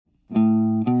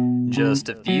Just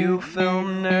a few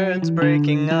film nerds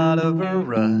breaking out of a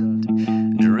rut,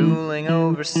 drooling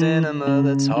over cinema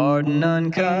that's hard and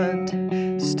uncut.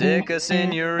 Stick us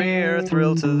in your ear,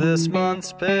 thrill to this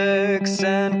month's picks,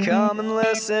 and come and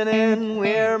listen in.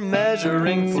 We're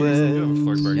measuring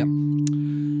flicks. Yep.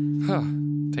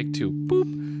 Take two.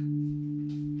 Boop.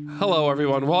 Hello,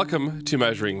 everyone. Welcome to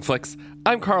Measuring Flicks.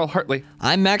 I'm Carl Hartley.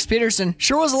 I'm Max Peterson.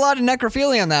 Sure was a lot of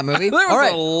necrophilia in that movie. There was All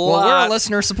right. a Well, lot. we're a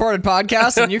listener-supported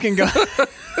podcast, and you can go.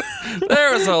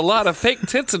 There was a lot of fake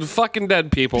tits and fucking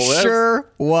dead people. Sure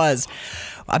was.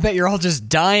 I bet you're all just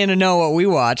dying to know what we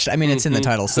watched. I mean, it's in the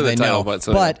title, so in the they title, know.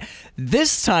 but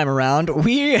this time around,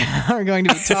 we are going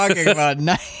to be talking about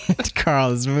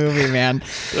Carl's movie, man.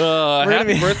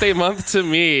 Happy birthday month to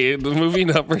me. The movie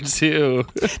number 2.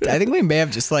 I think we may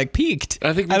have just peaked.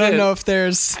 I think we don't did. know if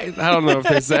there's I don't know if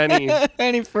there's any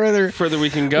any further we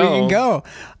can go.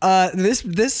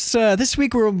 This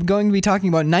week we're going to be talking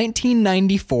about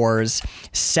 1994's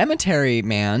Cemetery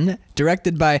Man,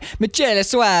 directed by Michele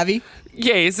Soavi.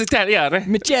 Yes, Italiano.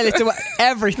 Michele Soavi.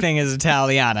 Everything is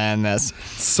Italiana in this.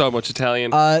 So much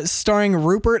Italian. Starring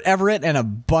Rupert Everett and a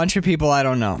bunch of people I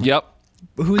don't know. Yep.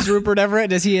 Who's Rupert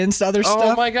Everett? Is he in other stuff?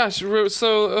 Oh my gosh.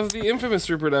 So, of the infamous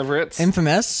Rupert Everett.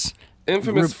 Infamous,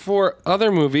 For other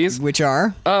movies. which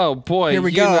are... Oh boy, Here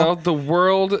we you go. know, the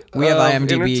world We have of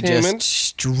IMDb entertainment. just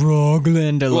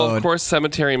struggling to Well, load. of course,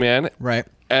 Cemetery Man, Right.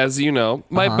 as you know.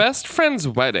 My best friend's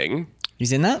wedding.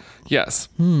 He's in that? Yes.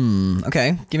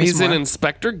 Okay, give me He's some in more.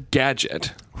 Inspector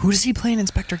Gadget. Who does he play in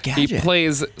Inspector Gadget? He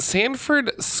plays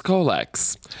Sanford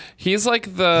Skolex. He's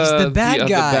like the bad guy. The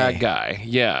bad guy.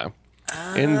 Yeah.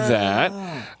 In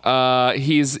that.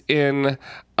 He's in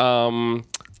Any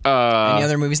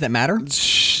other movies that matter?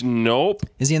 Nope.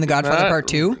 Is he in The Godfather Part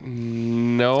 2?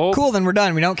 Nope. Cool, then we're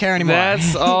done. We don't care anymore.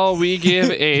 That's all we give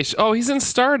a Oh, he's in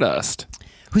Stardust.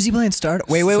 Who's he playing?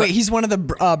 Wait. He's one of the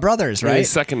brothers, right? He's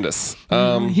Secondus.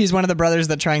 He's one of the brothers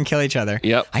that try and kill each other.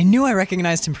 Yep. I knew I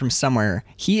recognized him from somewhere.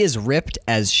 He is ripped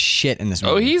as shit in this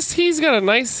movie. Oh, he's got a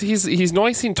nice. He's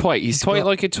nice and toy. He's toy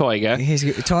like a toy guy. He's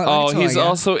He's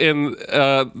also in.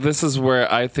 This is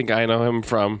where I think I know him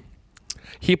from.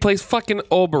 He plays fucking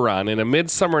Oberon in A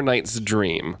Midsummer Night's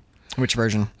Dream. Which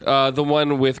version? The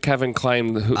one with Kevin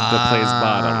Kline that plays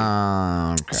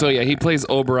Bottom. Okay. So yeah, he plays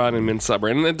Oberon in Midsummer,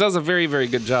 and it does a very, very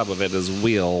good job of it as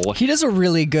Will. He does a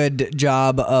really good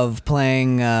job of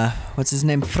playing. What's his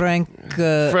name? Franco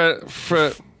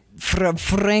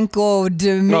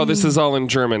de. No, this is all in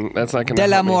German. That's not going to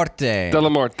Della Morte. Della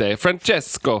Morte.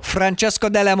 Francesco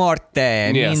Della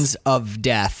Morte Yes. means of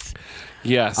death.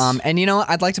 Yes. And you know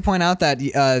what? I'd like to point out that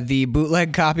the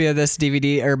bootleg copy of this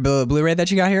DVD or Blu-ray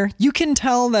that you got here, you can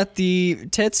tell that the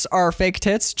tits are fake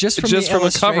tits just from the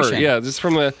illustration. Cover. Yeah, just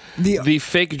from the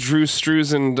fake Drew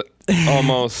Struzan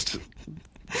almost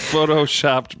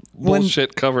photoshopped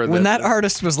bullshit cover. When that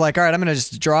artist was like, all right, I'm going to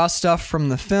just draw stuff from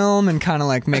the film and kind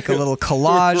of make a little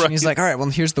collage. Right. And he's like, all right, well,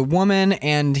 here's the woman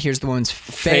and here's the woman's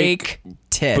fake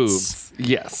tits. boobs.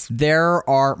 Yes.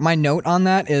 My note on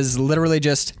that is literally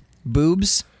just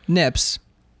boobs, nips,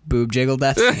 boob jiggle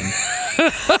death scene.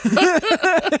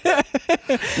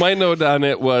 My note on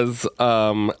it was,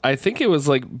 I think it was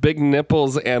big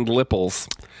nipples and lipples.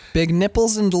 Big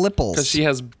nipples and lipples. Because she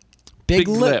has big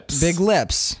lips. Big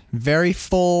lips. Very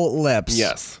full lips.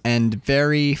 Yes. And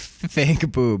very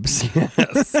fake boobs.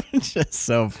 Yes. Just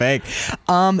so fake.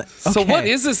 So what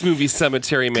is this movie,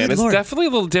 Cemetery Man? Good It's Lord. definitely a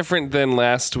little different than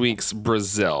last week's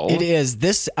Brazil. It is.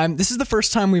 This is the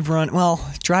first time we've run. Well,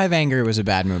 Drive Anger was a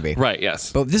bad movie. Right,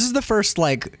 yes. But this is the first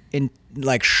It's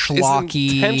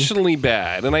schlocky. intentionally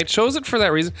bad, and I chose it for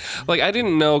that reason. I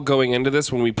didn't know going into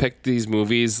this when we picked these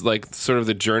movies, sort of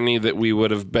the journey that we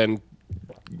would have been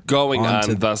going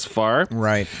on thus far.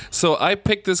 Right. So I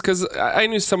picked this because I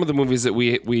knew some of the movies that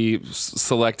we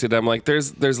selected. I'm like,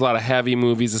 there's a lot of heavy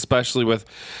movies, especially with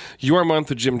Your Month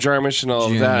with Jim Jarmusch and all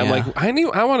of that. yeah. I'm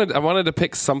like, I wanted to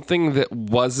pick something that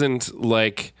wasn't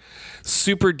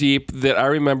super deep, that I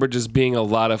remember just being a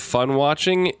lot of fun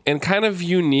watching and kind of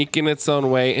unique in its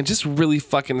own way and just really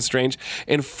fucking strange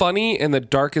and funny in the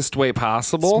darkest way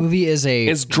possible. This movie is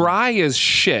It's dry as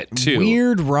shit too.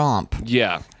 weird romp.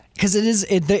 Yeah. Because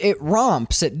it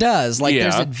romps. It does. There's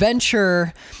Yeah.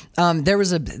 adventure. There was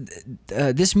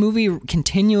this movie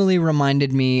continually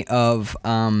reminded me of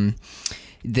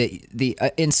the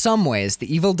in some ways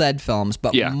the Evil Dead films,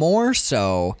 but more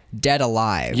so Dead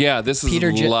Alive. Yeah, this is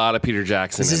a lot of Peter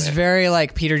Jackson. This is very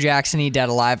Peter Jackson-y Dead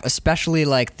Alive, especially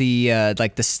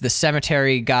the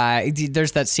cemetery guy.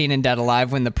 There's that scene in Dead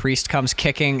Alive when the priest comes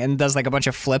kicking and does a bunch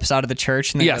of flips out of the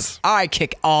church and then goes, I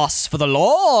kick ass for the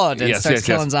Lord, and starts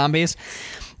killing zombies.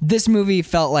 this movie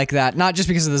felt like that, not just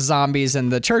because of the zombies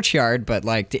and the churchyard, but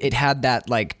like it had that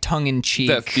like tongue-in-cheek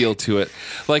that feel to it.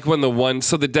 Like when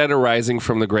the dead are rising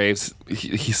from the graves,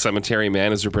 he's cemetery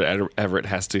man, as Rupert Everett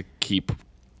has to keep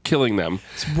killing them.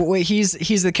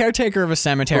 He's the caretaker of a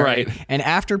cemetery, right? And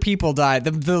after people die,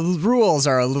 the rules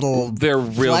are a little they're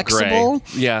real flexible.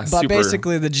 Gray. Yeah, but super.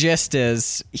 Basically the gist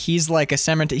is he's like a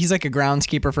cemetery. He's like a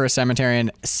groundskeeper for a cemetery,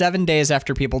 and 7 days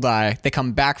after people die, they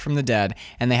come back from the dead,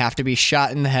 and they have to be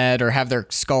shot in the head or have their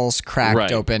skulls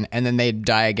cracked open, and then they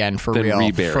die again for then real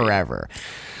rebury. Forever.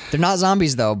 They're not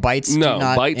zombies though. Bites do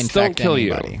not infect don't kill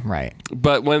anybody. you. Right.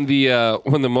 But when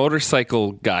the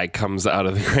motorcycle guy comes out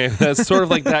of the grave, that's sort of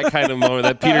like that kind of moment.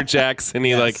 That Peter Jackson,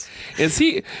 wait a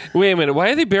minute, why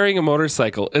are they burying a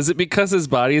motorcycle? Is it because his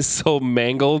body is so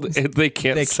mangled they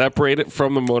can't separate it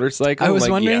from the motorcycle? I was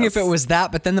wondering if it was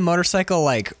that, but then the motorcycle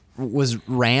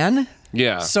ran.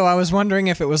 Yeah. So I was wondering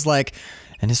if it was like,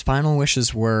 and his final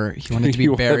wishes were he wanted to be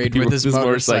buried with his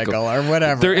motorcycle or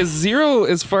whatever. There is zero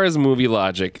as far as movie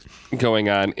logic going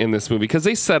on in this movie because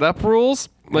they set up rules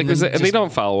and they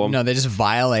don't follow them. No, they just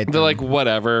violate them. They're like,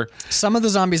 whatever. Some of the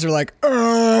zombies are like,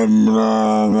 and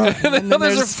then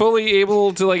others are fully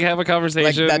able to have a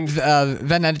conversation. Like that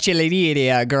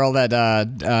Venachilidi girl that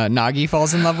Nagi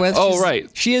falls in love with. Right.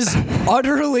 She is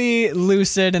utterly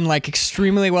lucid and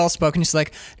extremely well spoken. She's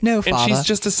like, no, father. And she's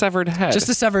just a severed head. Just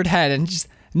a severed head. And just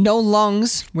no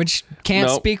lungs, which can't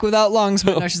speak without lungs.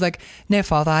 But no, she's like, no,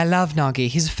 father, I love Nagi.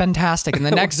 He's fantastic. And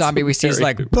the next zombie we see is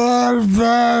like, bah,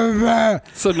 bah, bah.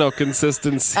 So no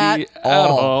consistency at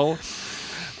all.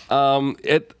 One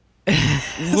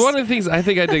of the things I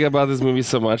think I dig about this movie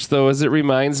so much, though, is it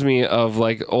reminds me of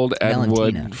old Ed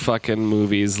Wood fucking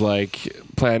movies like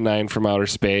Plan 9 from Outer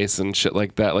Space and shit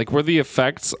like that, where the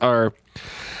effects are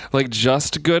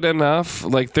just good enough.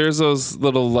 There's those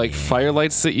little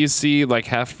firelights that you see in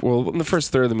the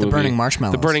first third of the movie.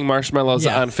 The burning marshmallows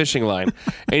on fishing line.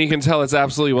 And you can tell it's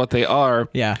absolutely what they are.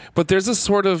 Yeah. But there's a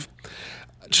sort of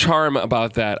charm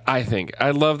about that, I think.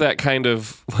 I love that kind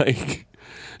of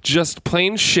just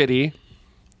plain shitty.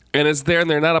 And it's there and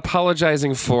they're not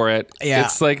apologizing for it. Yeah.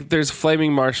 It's there's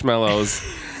flaming marshmallows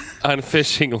on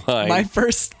fishing line. My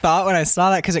first thought when I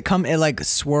saw that, because it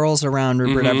swirls around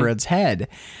Rupert Everett's head,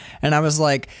 and I was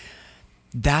like,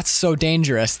 that's so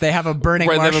dangerous. They have a burning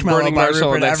marshmallow by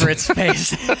Rupert Everett's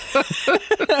face.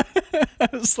 I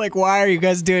was like, why are you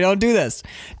guys don't do this.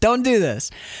 Don't do this.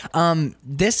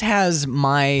 This has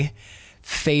my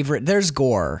favorite. There's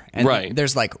gore. And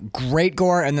there's great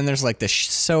gore, and then there's this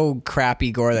so crappy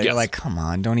gore that you're like, come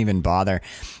on, don't even bother.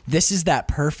 This is that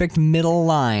perfect middle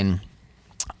line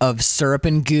of syrup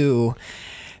and goo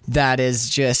that is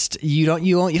just you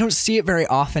don't see it very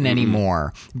often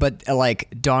anymore, but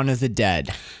Dawn of the Dead.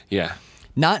 Yeah.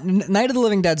 Not Night of the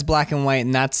Living Dead's black and white,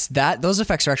 and those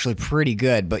effects are actually pretty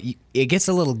good, but it gets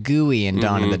a little gooey in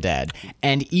Dawn of the Dead.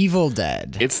 And Evil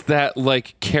Dead. It's that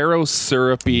Caro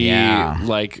syrupy,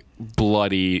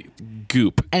 bloody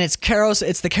goop. And it's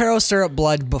the Caro syrup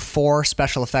blood before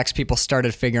special effects people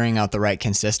started figuring out the right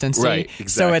consistency. Right, exactly.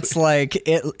 So it's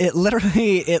it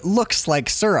literally looks like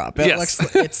syrup.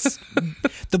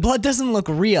 The blood doesn't look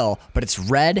real, but it's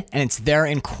red and it's there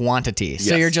in quantity.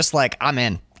 So you're just like, I'm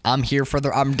in. I'm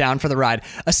down for the ride,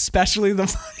 especially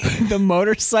the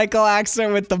motorcycle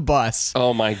accident with the bus.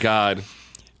 Oh my God.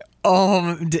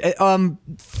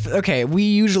 Okay,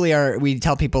 we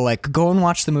tell people go and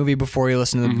watch the movie before you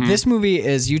listen to them. This movie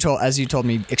is, as you told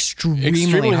me,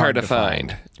 extremely hard to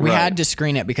find. We had to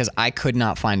screen it because I could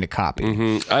not find a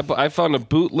copy. I found a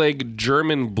bootleg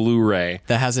German Blu-ray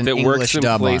that has an English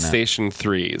dub works in PlayStation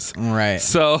 3s. Right.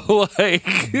 So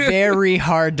very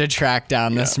hard to track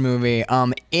down this movie.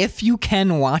 If you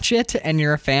can watch it and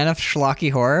you're a fan of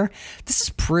schlocky horror, this is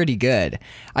pretty good.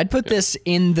 I'd put this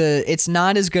in it's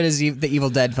not as good as the Evil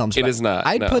Dead films. It is not.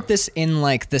 I'd put this in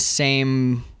the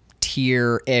same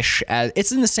tier-ish as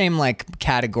it's in the same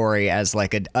category as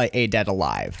a Dead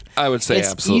Alive. I would say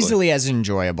it's absolutely. Easily as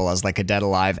enjoyable as a Dead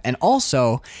Alive, and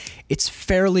also it's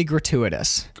fairly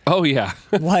gratuitous. Oh yeah.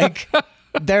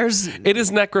 It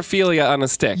is necrophilia on a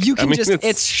stick. You can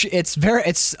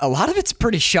it's a lot of it's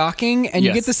pretty shocking, and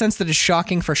you get the sense that it's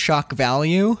shocking for shock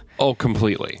value. Oh,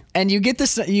 completely. And you get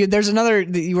this. There's another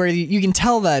where you can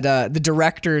tell that the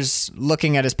director's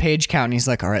looking at his page count, and he's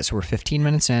like, "All right, so we're 15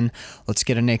 minutes in. Let's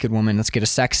get a naked woman. Let's get a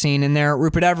sex scene in there.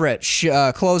 Rupert Everett,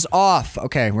 clothes off.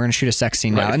 Okay, we're gonna shoot a sex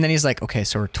scene now." And then he's like, "Okay,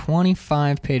 so we're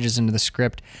 25 pages into the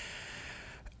script.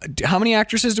 How many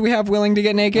actresses do we have willing to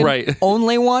get naked? Right.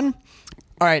 Only one."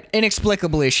 All right,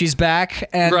 inexplicably, she's back,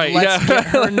 and Right, let's yeah. get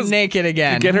her naked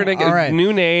again. Get her naked. All right.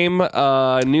 New name,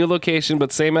 new location,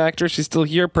 but same actress. She's still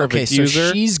here. Perfect Okay, so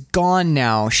user. she's gone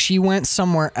now. She went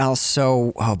somewhere else.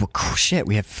 So, but shit,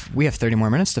 we have 30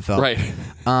 more minutes to fill. Right.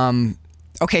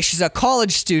 Okay, she's a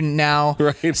college student now.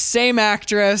 Right. Same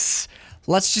actress.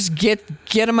 Let's just get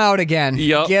them out again.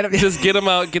 Yep. Just get them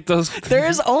out. Get those. There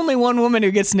is only one woman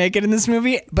who gets naked in this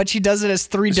movie, but she does it as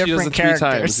three She does different it 3 characters.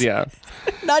 times. Yeah.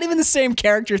 Not even the same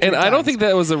character. And I don't think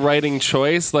that was a writing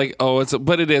choice. Like,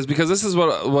 but it is, because this is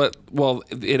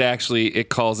it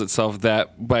calls itself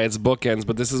that by its bookends,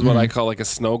 but this is what I call like a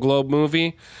snow globe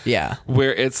movie. Yeah.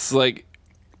 Where it's like,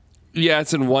 yeah,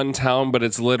 it's in one town, but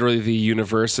it's literally the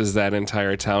universe is that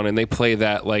entire town, and they play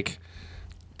that like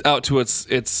out to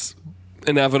its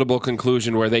inevitable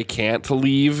conclusion where they can't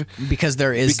leave because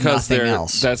there is nothing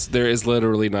else. There is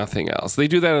literally nothing else. They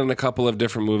do that in a couple of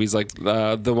different movies, like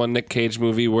the one Nick Cage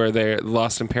movie where they're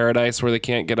Lost in Paradise, where they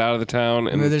can't get out of the town.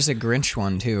 And there's a Grinch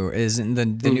one too. Isn't the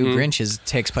new Grinch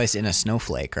takes place in a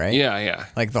snowflake, right? Yeah.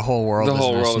 Like the whole world is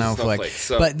in a snowflake.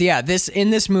 So. But yeah, in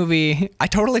this movie, I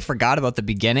totally forgot about the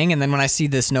beginning, and then when I see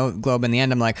the snow globe in the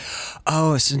end, I'm like,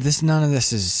 oh, so none of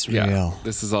this is real.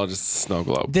 This is all just a snow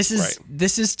globe. This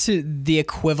is to the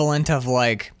equivalent of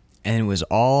like, and it was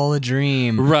all a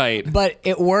dream. Right. But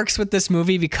it works with this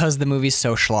movie because the movie's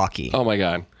so schlocky. Oh my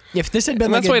God. If this had been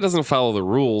and that's why it doesn't follow the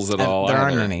rules at all. There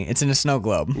aren't any. It's in a snow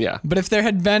globe. Yeah. But if this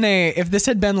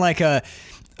had been like a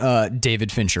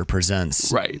David Fincher presents.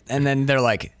 Right. And then they're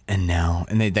like, and now,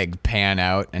 and they pan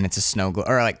out and it's a snow globe,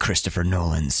 or like Christopher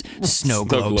Nolan's Snow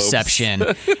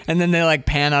Globeception. And then they like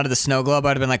pan out of the snow globe.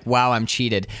 I'd have been like, wow, I'm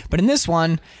cheated. But in this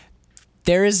one,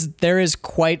 there is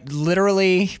quite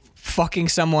literally fucking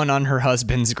someone on her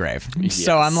husband's grave. Yes.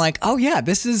 So I'm like, oh yeah,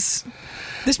 this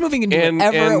movie can do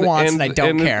whatever it wants, and I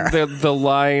don't care. The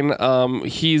line,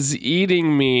 he's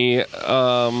eating me.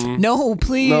 No,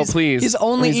 please. He's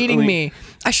only eating me.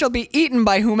 I shall be eaten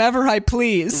by whomever I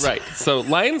please. Right. So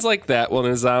lines like that when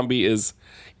a zombie is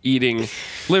eating,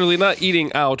 literally not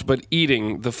eating out, but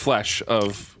eating the flesh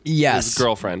of his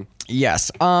girlfriend.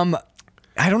 Yes.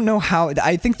 I don't know how.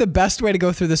 I think the best way to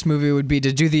go through this movie would be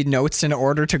to do the notes in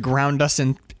order to ground us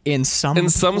in some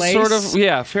place. Sort of.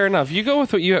 Yeah, fair enough. You go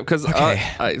with what you have, because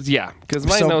because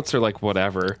my notes are like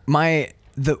whatever.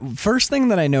 The first thing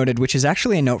that I noted, which is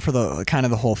actually a note for the kind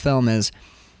of the whole film, is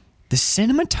the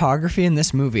cinematography in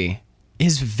this movie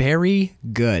is very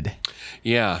good.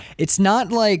 Yeah. It's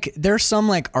not like, there's some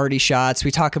like arty shots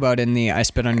we talk about in the I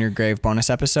Spit on Your Grave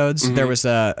bonus episodes. Mm-hmm. There was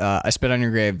a I Spit on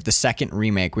Your Grave, the second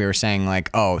remake. We were saying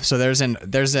like, oh, so there's a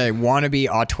wannabe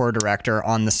auteur director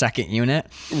on the second unit.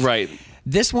 Right.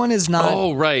 This one is not.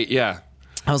 Oh, right. Yeah.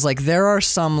 I was like, there are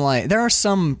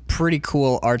some pretty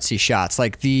cool artsy shots.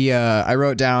 Like I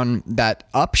wrote down that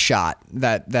up shot,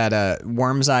 that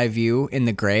worm's eye view in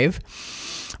the grave,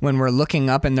 when we're looking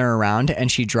up and they're around,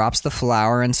 and she drops the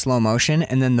flower in slow motion,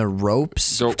 and then the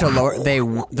ropes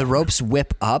the ropes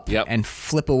whip up and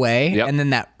flip away, and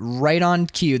then that right on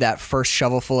cue, that first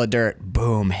shovelful of dirt,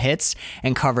 boom, hits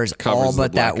and covers all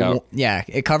but that.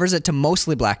 It covers it to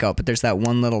mostly blackout, but there's that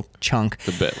one little chunk,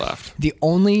 the bit left. The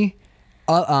only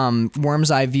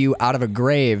worm's eye view out of a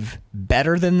grave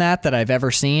better than that I've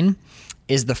ever seen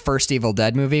is the first Evil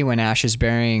Dead movie when Ash is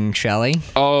burying Shelley.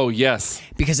 Oh, yes.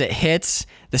 Because it hits,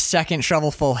 the second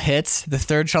shovelful hits, the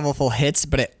third shovelful hits,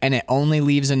 but it only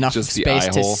leaves enough space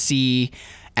to see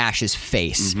Ash's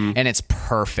face. Mm-hmm. And it's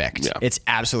perfect. Yeah. It's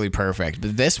absolutely perfect.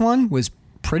 But this one was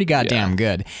pretty goddamn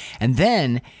good. And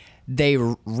then they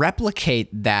replicate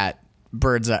that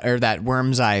that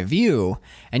worm's eye view,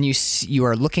 and you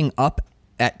are looking up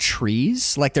at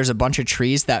trees. Like there's a bunch of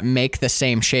trees that make the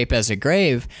same shape as a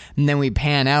grave, and then we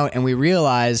pan out and we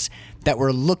realize that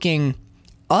we're looking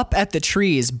up at the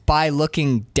trees by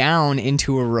looking down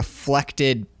into a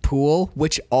reflected pool,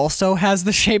 which also has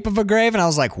the shape of a grave. And I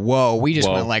was like, whoa, we just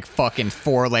went like fucking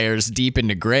 4 layers deep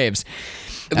into graves.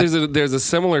 There's a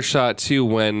similar shot too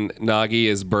when Nagi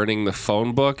is burning the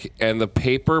phone book and the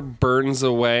paper burns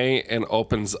away and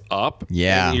opens up.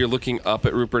 Yeah, and you're looking up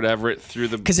at Rupert Everett through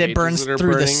the because it burns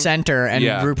through the center,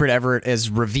 and Rupert Everett is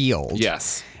revealed.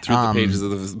 Yes, through the pages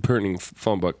of the burning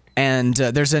phone book. And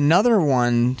there's another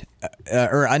one,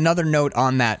 or another note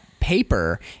on that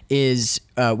paper is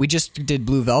we just did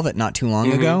Blue Velvet not too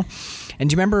long ago. And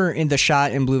do you remember in the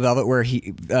shot in Blue Velvet where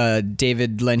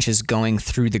David Lynch is going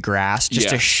through the grass just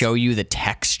to show you the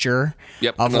texture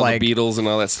of and like the beetles and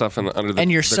all that stuff under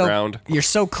the ground? You're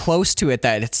so close to it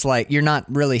that it's like you're not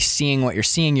really seeing what you're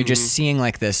seeing. You're just seeing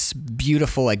like this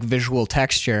beautiful like visual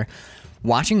texture.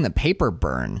 Watching the paper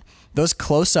burn, those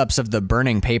close-ups of the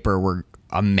burning paper were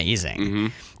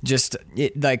amazing. Just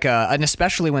and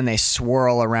especially when they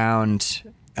swirl around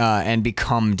and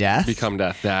become death.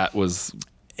 That was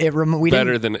we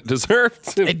better than it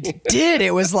deserved. It did.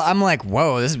 It was. I'm like,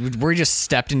 whoa! We just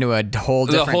stepped into a whole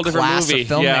different class movie. of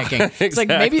filmmaking. Yeah, It's like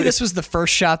maybe this was the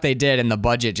first shot they did, and the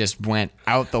budget just went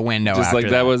out the window. Just after like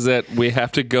that was it. We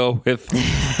have to go with.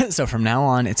 So from now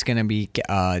on, it's going to be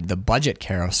the budget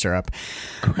Caro syrup.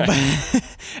 Right.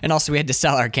 And also, we had to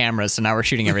sell our cameras, so now we're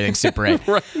shooting everything Super 8.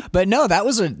 Right. But no,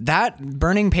 that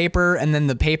burning paper and then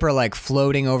the paper like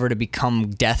floating over to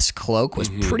become Death's cloak was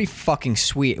pretty fucking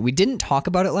sweet. We didn't talk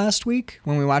about it last week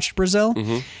when we watched Brazil,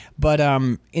 but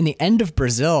in the end of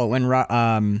Brazil,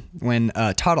 when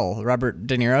Tuttle, Robert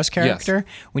De Niro's character,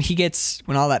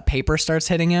 when all that paper starts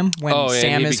hitting him, when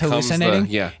Sam is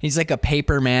hallucinating, he's like a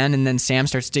paper man, and then Sam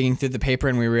starts digging through the paper,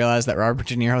 and we realize that Robert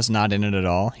De Niro's not in it at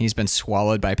all. He's been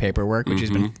swallowed by paperwork,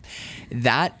 which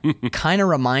that kind of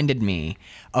reminded me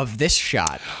of this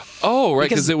shot. Oh, right,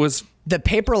 because it was. The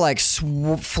paper like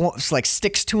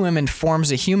sticks to him and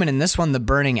forms a human. In this one, the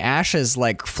burning ashes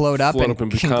like float up and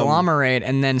conglomerate,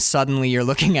 and then suddenly you're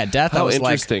looking at death. How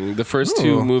interesting! The first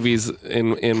two movies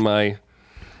in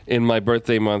my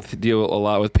birthday month deal a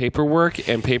lot with paperwork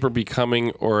and paper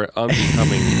becoming or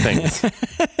unbecoming things.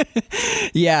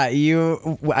 Yeah,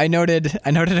 I noted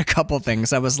a couple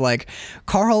things. I was like,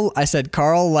 Carl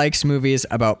likes movies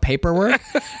about paperwork,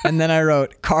 and then I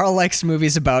wrote, Carl likes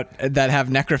movies that have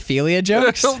necrophilia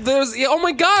jokes. Oh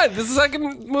my God, this is the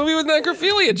second movie with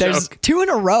necrophilia jokes. There's 2 in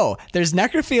a row. There's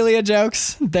necrophilia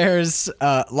jokes. There's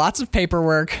lots of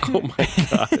paperwork. Oh my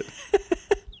God.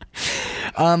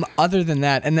 Other than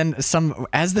that, and then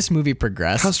as this movie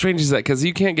progressed. How strange is that? Because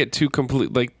you can't get two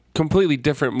completely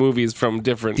different movies from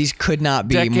different. These could not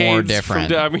be more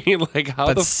different. How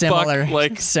but the similar,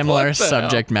 fuck? Similar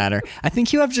subject matter. I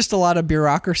think you have just a lot of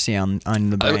bureaucracy on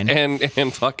the brain,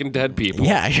 and fucking dead people.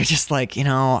 Yeah, you're just like,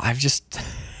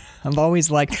 I've always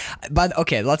like. But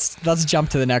okay, let's jump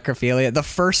to the necrophilia. The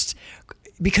first.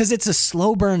 Because it's a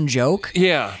slow burn joke.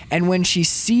 Yeah. And when she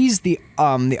sees the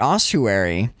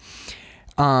ossuary,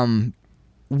 that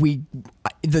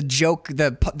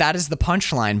is the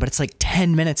punchline, but it's like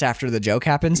 10 minutes after the joke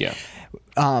happens. Yeah.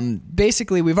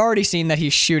 Basically, we've already seen that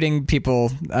he's shooting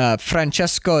people.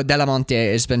 Francesco Della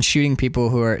Morte has been shooting people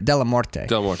who are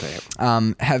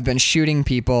have been shooting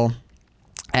people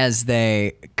as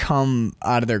they come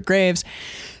out of their graves.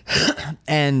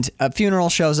 And a funeral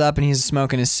shows up, and he's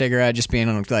smoking his cigarette, just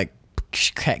being like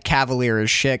cavalier as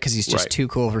shit because he's just too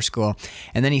cool for school.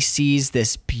 And then he sees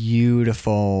this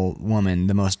beautiful woman,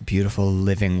 the most beautiful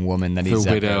living woman that he's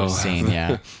ever seen.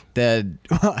 Yeah,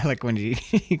 I like when he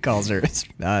calls her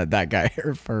that guy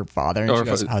her father, and she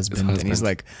goes husband, and he's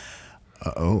like,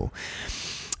 oh.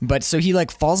 But so he like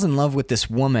falls in love with this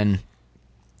woman.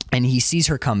 And he sees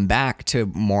her come back to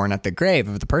mourn at the grave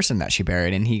of the person that she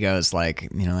buried. And he goes like,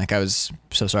 I was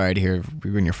so sorry to hear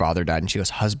when your father died. And she goes,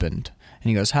 husband. And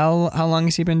he goes, how long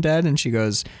has he been dead? And she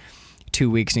goes, 2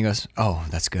 weeks. And he goes, oh,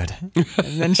 that's good.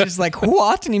 And then she's like,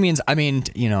 what? And he means, I'm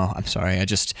sorry.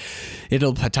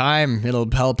 It'll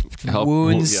help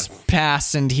wounds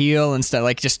pass and heal and stuff,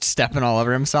 like just stepping all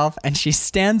over himself. And she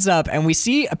stands up and we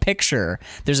see a picture.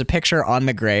 There's a picture on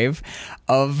the grave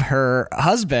of her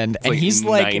husband. And he's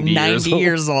like 90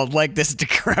 years old, like this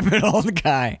decrepit old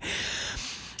guy.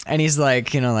 And he's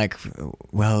like,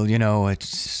 well,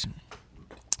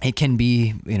 it can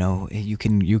be, you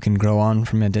can grow on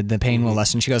from it. The pain will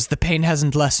lessen. She goes, the pain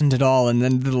hasn't lessened at all. And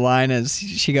then the line is,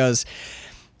 she goes,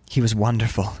 he was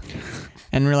wonderful.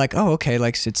 And we're like, oh, okay.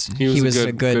 Like he was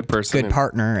a good person, good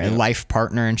partner, a life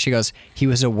partner. And she goes, he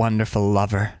was a wonderful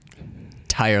lover,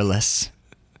 tireless,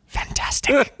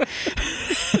 fantastic.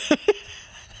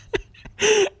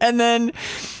 And then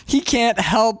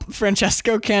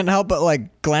Francesco can't help but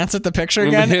like glance at the picture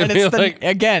again, and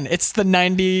it's the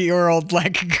 90-year-old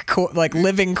like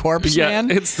living corpse man.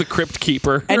 It's the crypt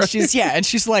keeper, and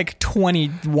she's like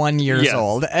 21 years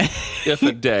old. If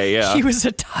a day, yeah. He was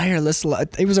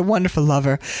he was a wonderful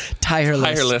lover,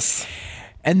 tireless.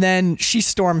 And then she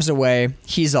storms away.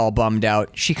 He's all bummed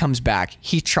out. She comes back.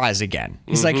 He tries again.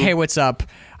 He's like, hey, what's up?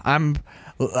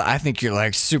 I think you're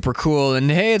like super cool,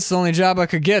 and hey, it's the only job I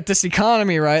could get this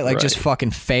economy, right? Like just fucking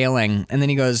failing. And then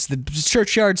he goes, the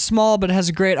churchyard's small, but it has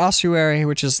a great ossuary,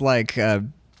 which is like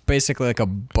basically like a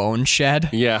bone shed.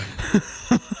 Yeah.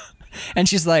 And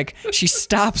she's like, she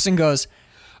stops and goes,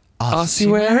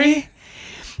 ossuary?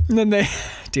 And then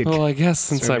dude. Well, I guess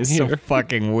since I'm here. So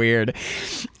fucking weird.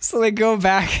 So they go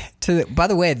back to. By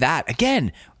the way, that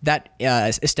again, that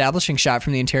establishing shot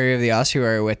from the interior of the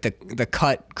ossuary with the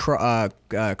cut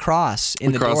cross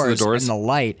in the doors and the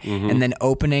light, and then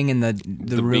opening and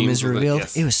the room is revealed.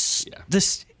 It was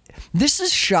This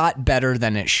is shot better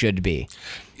than it should be.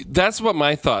 That's what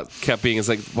my thought kept being, is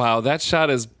like, wow, that shot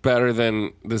is better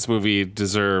than this movie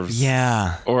deserves.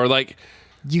 Yeah. Or like,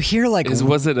 you hear like,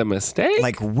 was it a mistake?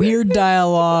 Like weird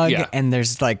dialogue, Yeah. and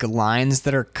there's like lines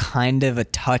that are kind of a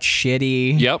touch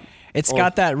shitty. Yep. It's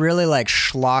got that really like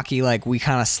schlocky, like we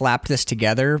kind of slapped this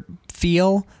together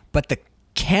feel, but the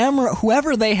camera,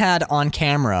 whoever they had on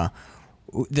camera,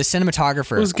 the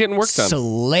cinematographer was getting work done.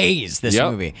 Slays this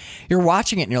movie. You're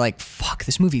watching it and you're like, fuck,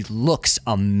 this movie looks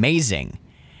amazing.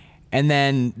 And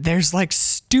then there's like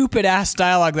stupid ass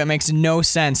dialogue that makes no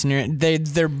sense, and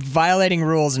they're violating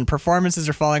rules, and performances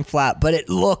are falling flat, but it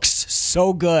looks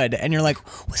so good, and you're like,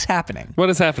 what's happening? What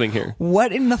is happening here?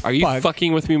 What in the fuck? Are you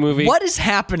fucking with me, movie? What is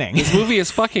happening? This movie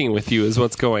is fucking with you, is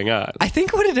what's going on. I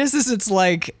think what it is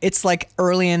it's like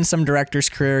early in some director's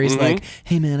career. He's like,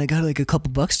 hey man, I got like a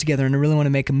couple bucks together and I really want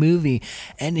to make a movie.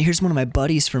 And here's one of my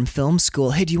buddies from film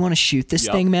school. Hey, do you want to shoot this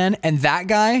thing, man? And that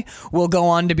guy will go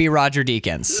on to be Roger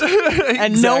Deakins.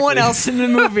 And no one else in the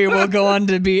movie will go on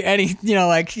to be any,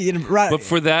 But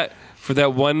for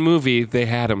that one movie, they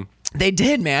had him. They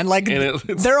did, man. Like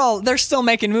they're still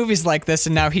making movies like this,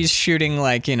 and now he's shooting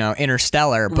like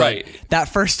Interstellar. But right. That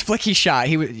first flick he shot,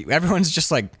 everyone's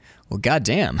just like, well,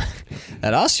 goddamn,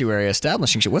 that ossuary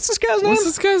establishing shit. What's this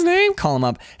guy's name? Call him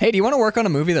up. Hey, do you want to work on a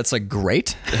movie that's like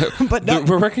great? But no.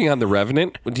 We're working on The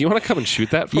Revenant. Do you want to come and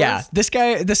shoot that for us? Yeah, this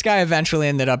guy eventually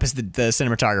ended up as the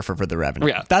cinematographer for The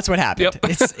Revenant. Yeah, that's what happened.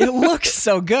 Yep. It looks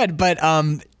so good, but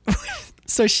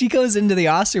so she goes into the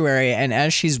ossuary, and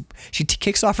as she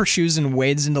kicks off her shoes and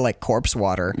wades into like corpse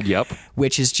water. Yep.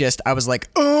 Which is just, I was like,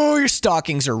 oh, your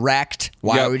stockings are wrecked.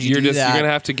 Why would you do that? You're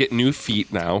gonna have to get new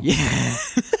feet now. Yeah.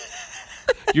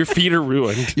 Your feet are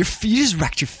ruined. You just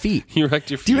wrecked your feet. You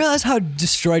wrecked your feet. Do you realize how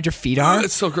destroyed your feet are?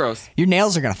 It's so gross. Your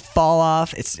nails are gonna fall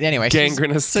off. It's anyway.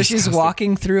 Gangrenous. So she's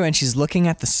walking through and she's looking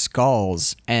at the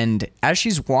skulls. And as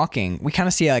she's walking, we kind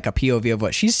of see like a POV of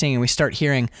what she's seeing, and we start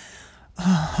hearing,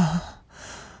 oh,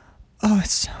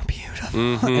 it's so beautiful.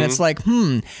 Mm-hmm. And it's like,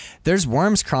 there's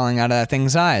worms crawling out of that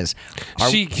thing's eyes.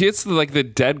 She gets like the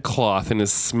dead cloth and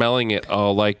is smelling it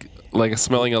all like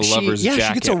smelling a lover's jacket. Yeah,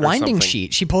 she gets a winding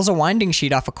sheet. She pulls a winding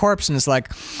sheet off a corpse and is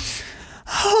like,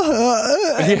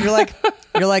 and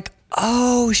you're like,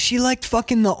 oh, she liked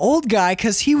fucking the old guy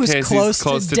because he was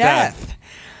close to death.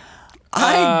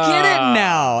 I get it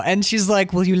now. And she's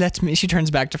like, will you let me? She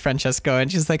turns back to Francesco and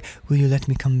she's like, will you let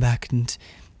me come back and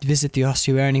visit the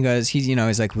ossuary? And he goes,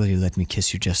 he's like, will you let me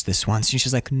kiss you just this once? And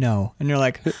she's like, no. And you're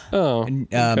like, oh,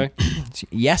 okay.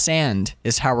 Yes, and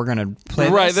is how we're gonna play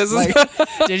this. Right, this is like,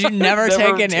 did you never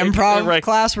take an improv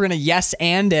class? We're gonna yes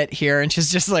and it here. And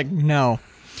she's just like, no.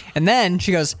 And then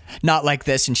she goes, not like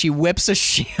this, and she whips a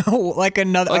shield like a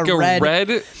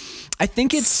red. I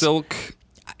think it's silk.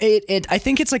 I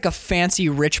think it's like a fancy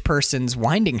rich person's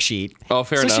winding sheet. Oh,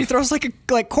 fair enough. So she throws like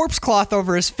corpse cloth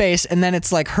over his face, and then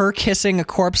it's like her kissing a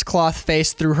corpse cloth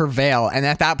face through her veil. And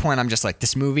at that point, I'm just like,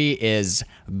 this movie is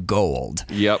gold.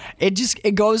 Yep.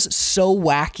 It goes so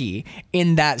wacky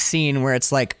in that scene where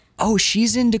it's like, oh,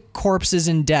 she's into corpses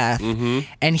and death,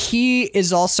 and he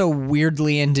is also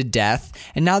weirdly into death.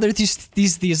 And now there's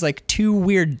these like two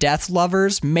weird death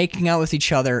lovers making out with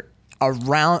each other.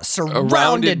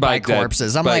 Surrounded by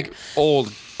corpses. I'm like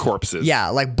old corpses. Yeah,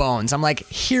 like bones. I'm like,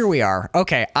 here we are.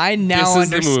 Okay, I now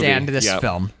understand this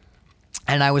film.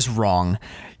 And I was wrong.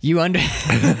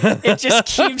 It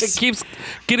just keeps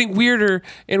getting weirder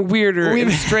and weirder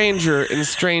and stranger and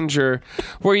stranger,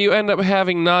 where you end up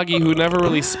having Nagi, who never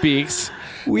really speaks,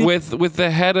 with the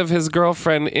head of his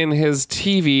girlfriend in his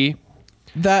TV.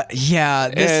 We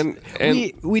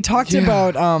talked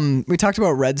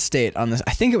about Red State on this.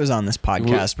 I think it was on this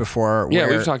podcast before.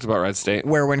 We've talked about Red State.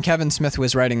 Where when Kevin Smith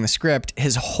was writing the script,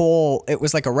 it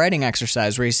was like a writing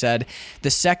exercise where he said, the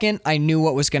second I knew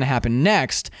what was going to happen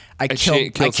next, I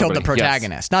killed the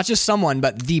protagonist. Yes. Not just someone,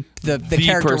 but the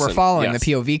character person. We're following, the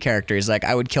POV character. Is like,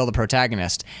 I would kill the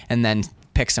protagonist and then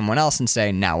pick someone else and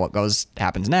say, now what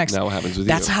happens next. Now what happens with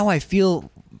That's how I feel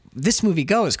this movie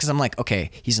goes, because I'm like,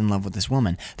 okay, he's in love with this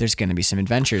woman. There's going to be some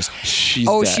adventures.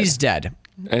 She's dead.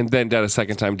 And then dead a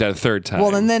second time, dead a third time.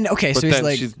 Well, and then, okay, so he's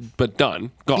like... But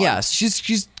gone. Yes,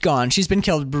 she's gone. She's been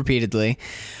killed repeatedly.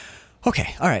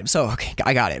 Okay, all right. So, okay,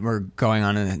 I got it. We're going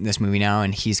on in this movie now,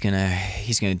 and he's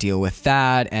gonna deal with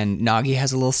that. And Nagi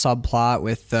has a little subplot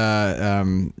with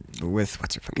what's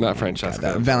her fucking Not name?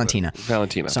 Francesca. Valentina.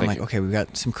 Valentina. So I'm like, okay, we've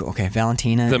got some cool. Okay,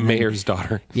 Valentina, the and then- mayor's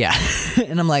daughter. Yeah,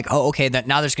 and I'm like, oh, okay. That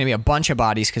now there's gonna be a bunch of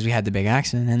bodies because we had the big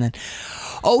accident, and then,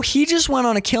 oh, he just went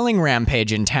on a killing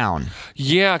rampage in town.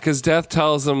 Yeah, because Death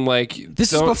tells him like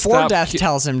This is don't before stop Death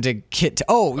tells him to kid.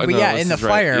 Oh, but no, yeah, this in the is right,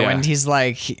 fire yeah. when he's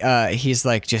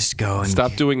like, just go and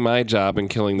Stop doing my job and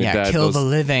killing the Yeah, dead. kill the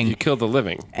living. You kill the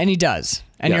living. and he does,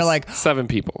 and Yes, you're like, 7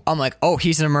 people. I'm like, oh,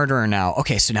 he's a murderer now.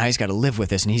 Okay, so now he's got to live with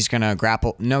this, and he's gonna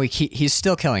grapple. No, he's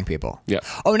still killing people. Yeah.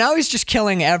 Oh, now he's just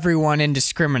killing everyone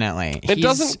indiscriminately. It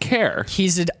doesn't care.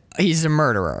 He's a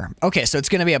murderer. Okay, so it's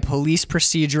gonna be a police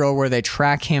procedural where they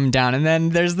track him down, and then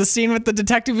there's the scene with the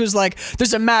detective who's like,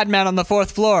 "There's a madman on the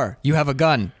 4th floor. You have a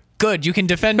gun. Good, you can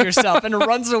defend yourself," and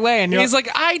runs away. And He's like,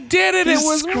 I did it. It he's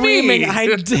was screaming, me. "I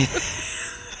did."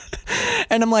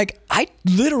 And I'm like, I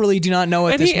literally do not know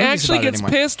what And this he movie's actually about gets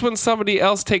anymore. pissed when somebody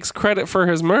else takes credit for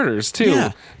his murders too.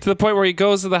 Yeah. To the point where he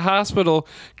goes to the hospital,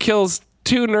 kills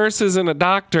 2 nurses and a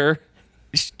doctor.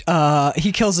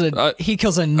 He kills a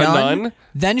nun, nun?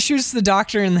 then shoots the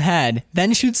doctor in the head,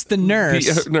 then shoots the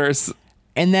nurse, The nurse.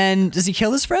 and then does he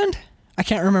kill his friend? I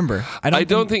can't remember. I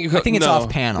don't think I it's no, off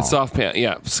panel. It's off panel.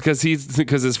 Yeah, because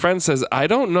his friend says, "I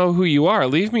don't know who you are.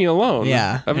 Leave me alone.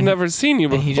 Yeah, I've and- never seen you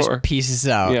and before." he just pieces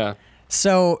out. Yeah.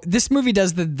 So this movie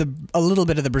does a little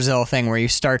bit of the Brazil thing where you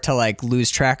start to like lose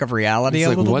track of reality It's a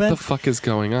like, little what bit. the fuck is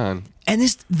going on? And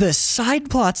the side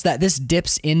plots that this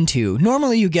dips into,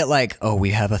 normally you get like, oh,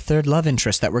 we have a third love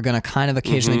interest that we're going to kind of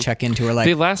occasionally check into, or like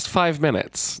They last 5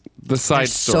 minutes. The side they're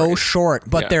story. so short,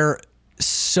 but Yeah. they're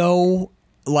so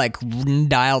like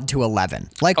dialed to 11.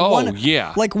 Like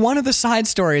yeah. like one of the side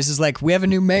stories is like we have a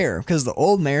new mayor because the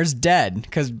old mayor's dead,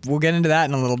 because we'll get into that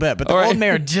in a little bit, but the All right. old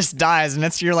mayor just dies,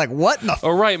 and you're like, what in the Oh,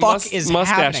 right. fuck is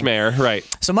Mustache happening? Mayor. Right.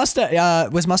 So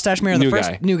was Mustache Mayor the New first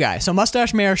guy. new guy? So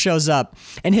Mustache Mayor shows up,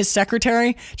 and his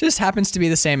secretary just happens to be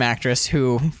the same actress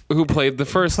who Who played the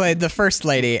first? played the first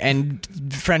lady, and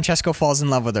Francesco falls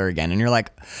in love with her again, and you're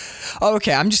like, oh,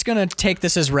 okay, I'm just gonna take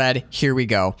this as read. Here we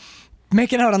go.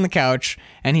 Making out on the couch,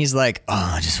 and he's like,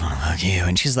 oh, I just want to hug you,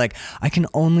 and she's like, I can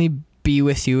only be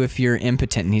with you if you're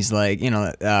impotent. And he's like,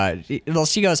 well,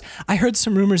 she goes, I heard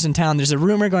some rumors in town. There's a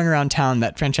rumor going around town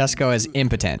that Francesco is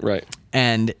impotent, Right.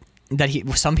 and that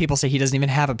some people say he doesn't even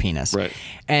have a penis. Right.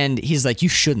 And he's like, you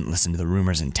shouldn't listen to the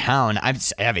rumors in town. I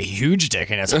have a huge dick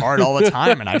and it's hard all the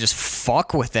time, and I just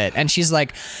fuck with it. And she's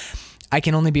like, I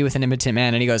can only be with an impotent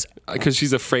man. And he goes, Because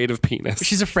she's afraid of penis.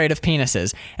 she's afraid of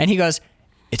penises. And he goes,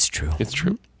 it's true. It's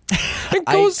true. And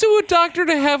goes to a doctor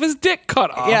to have his dick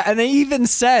cut off. Yeah, and they even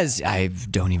says, I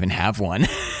don't even have one.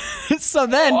 So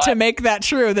then, to make that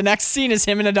true, the next scene is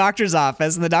him in a doctor's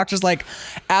office, and the doctor's like,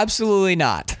 absolutely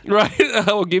not. Right.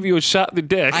 I will give you a shot in the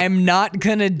dick. I'm not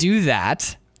gonna do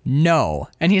that. No.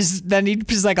 And he's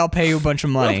like, I'll pay you a bunch of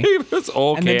money. That's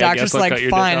okay. And the I doctor's guess I'll like, cut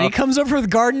your fine. dick And he off. comes over with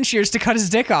garden shears to cut his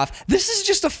dick off. This is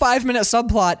just a 5-minute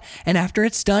subplot, and after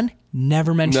it's done,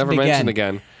 never mentioned Never mentioned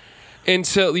again.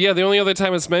 Until the only other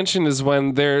time it's mentioned is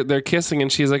when they're kissing,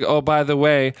 and she's like, "Oh, by the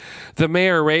way, the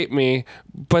mayor raped me,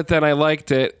 but then I liked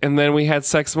it, and then we had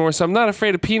sex more, so I'm not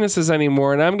afraid of penises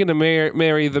anymore, and I'm gonna marry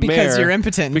the mayor Because you're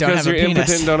impotent and don't because have a you're penis."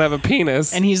 impotent and don't have a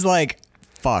penis." And he's like,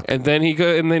 fuck. And then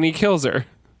he kills her.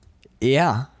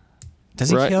 Yeah. Does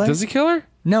he Right? kill her? Does he kill her?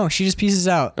 No, she just pieces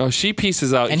out. Oh, she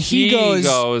pieces out. And he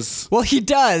goes, well, he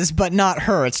does, but not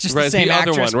her. It's just right, the same the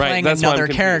other actress one, right? playing That's why I'm another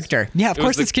confused. character. Yeah, of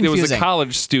course it's confusing. It was a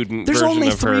college student. There's version only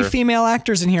of 3 her. female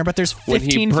actors in here, but there's 15 When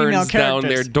he female burns characters. down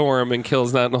their dorm and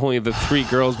kills not only the 3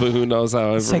 girls, but who knows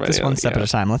how. Let's take this one step at a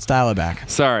time. Let's dial it back.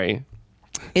 Sorry.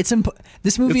 This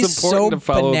movie It's is so important to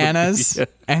follow the- bananas yeah.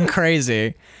 and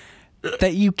crazy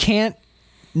that you can't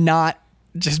not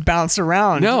just bounce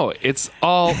around. No, it's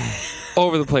all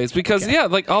over the place because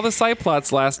like all the side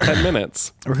plots last 10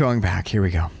 minutes. We're going back. Here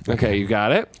we go. Okay, you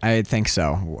got it? I think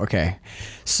so. Okay.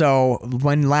 So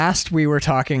when last we were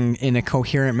talking in a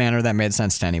coherent manner that made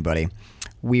sense to anybody,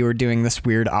 we were doing this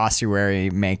weird ossuary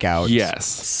makeout Yes.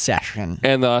 session.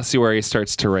 And the ossuary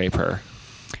starts to rape her.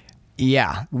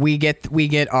 Yeah, we get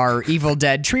our Evil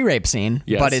Dead tree rape scene,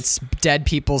 Yes. but it's dead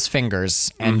people's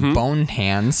fingers and bone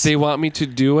hands. They want me to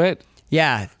do it.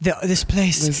 Yeah, this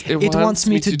place, It it wants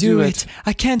me to do it.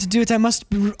 I can't do it. I must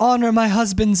honor my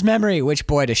husband's memory. Which,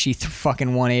 boy, does she fucking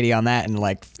 180 on that in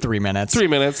like 3 minutes. 3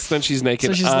 minutes, then she's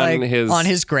naked So she's on like, his on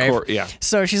his grave. Yeah.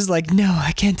 So she's like, no,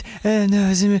 I can't.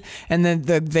 No. And then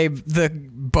the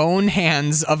bone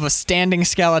hands of a standing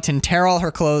skeleton tear all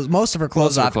her clothes, most of her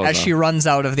clothes Most of her off clothes as she off. runs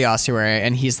out of the ossuary.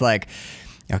 And he's like,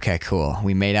 Okay, cool.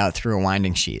 We made out through a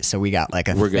winding sheet, so we got like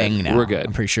a thing now. We're good.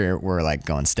 I'm pretty sure we're like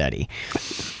going steady.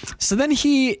 So then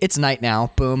it's night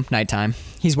now. Boom, nighttime.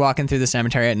 He's walking through the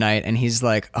cemetery at night, and he's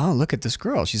like, "Oh, look at this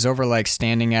girl. She's over like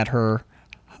standing at her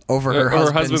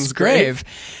husband's grave."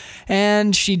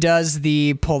 And she does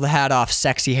the pull the hat off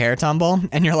sexy hair tumble,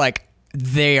 and you're like,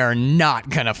 they are not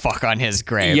gonna fuck on his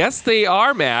grave. Yes, they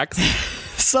are, Max.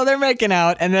 So they're making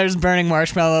out, and there's burning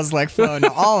marshmallows like floating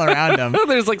all around them.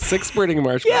 There's like 6 burning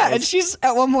marshmallows. Yeah, and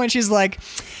at one point she's like,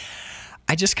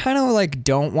 I just kind of like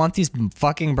don't want these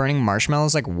fucking burning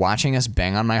marshmallows like watching us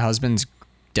bang on my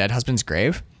dead husband's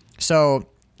grave. So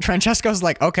Francesco's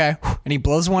like, okay, and he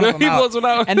blows one of them out. Blows one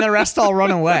out. And the rest all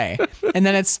run away. And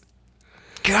then it's,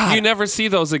 God. You never see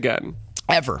those again.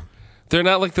 Ever. They're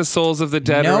not like the souls of the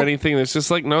dead or anything. It's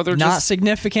just like, no, they're not just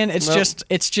significant. It's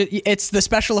it's the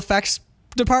special effects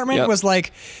department was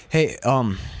like, hey,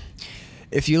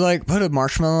 if you like put a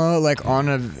marshmallow like on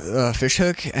a fish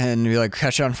hook and you like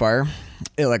catch it on fire,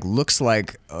 it like looks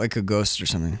like a ghost or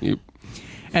something. Yep.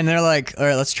 And they're like, all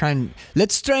right, let's try and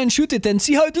shoot it and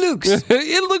see how it looks.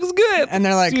 It looks good. And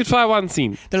they're like, do it for one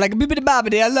scene. They're like, bibbidi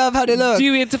bobbidi, I love how they look.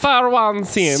 Do it for one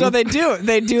scene. So they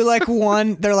do like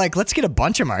one. They're like, let's get a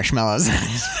bunch of marshmallows.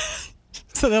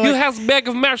 So they're you like, has bag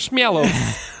of marshmallows.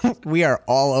 We are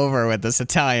all over with this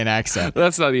Italian accent.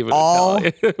 That's not even all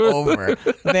Italian. Over.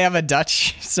 They have a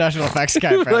Dutch special effects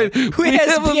guy. Right. Who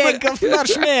has a bag of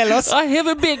marshmallows? I have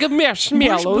a bag of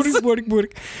marshmallows.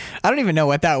 I don't even know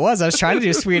what that was. I was trying to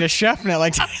do Swedish Chef,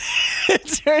 and it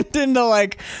turned into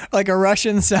like a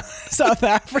Russian South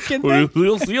African thing.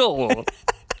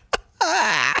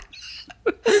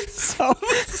 So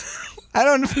I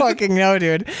don't fucking know,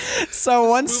 dude. So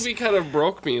once this movie kind of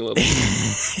broke me a little.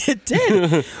 It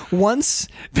did. Once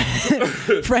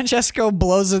Francesco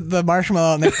blows the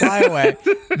marshmallow and they fly away,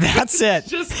 that's it.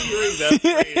 Just hearing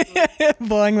that phrase.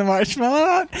 Blowing the marshmallow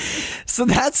out. So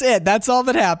that's it. That's all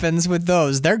that happens with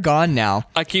those. They're gone now.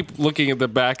 I keep looking at the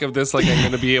back of this like I'm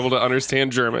going to be able to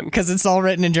understand German. Because it's all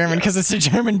written in German, because it's a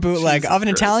German bootleg of an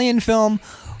Italian film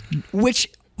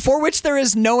for which there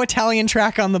is no Italian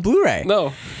track on the Blu-ray.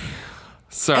 No.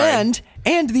 Sorry.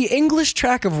 And the English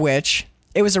track of which,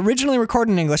 it was originally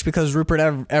recorded in English because Rupert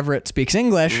Everett speaks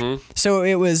English. Mm-hmm. So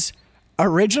it was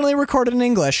originally recorded in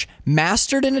English,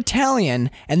 mastered in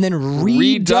Italian, and then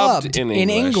redubbed in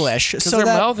English. Because they're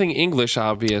mouthing English,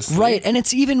 obviously. Right, and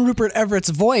it's even Rupert Everett's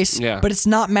voice, but it's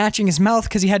not matching his mouth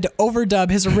because he had to overdub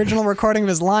his original recording of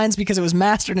his lines because it was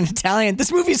mastered in Italian.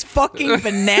 This movie's fucking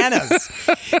bananas.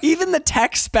 Even the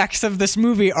tech specs of this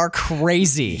movie are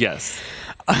crazy. Yes.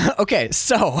 Okay,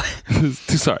 so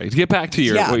sorry, to get back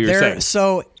to what you were saying.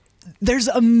 So there's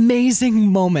amazing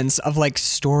moments of like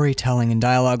storytelling and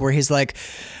dialogue where he's like,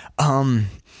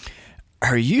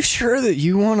 are you sure that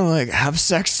you want to like have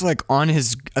sex like on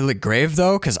his like grave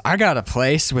though? Because I got a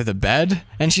place with a bed.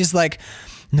 And she's like,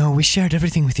 no, we shared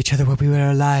everything with each other while we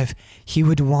were alive. He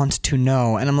would want to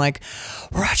know. And I'm like,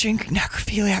 we're watching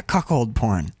necrophiliac cuckold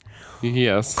porn.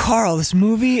 Yes. Carl, this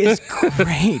movie is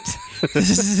great.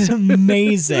 This is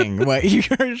amazing what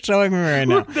you're showing me right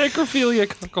now. Necrophilia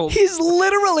cuckold. She's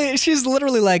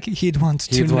literally like, he'd want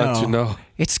to know.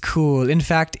 It's cool. In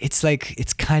fact, it's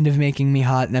kind of making me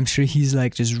hot, and I'm sure he's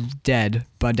like just dead,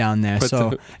 but down there.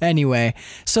 Anyway,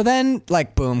 so then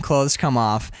like boom, clothes come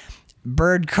off.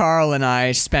 Bird Carl and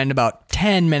I spend about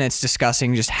 10 minutes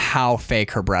discussing just how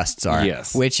fake her breasts are.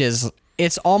 Yes. Which is,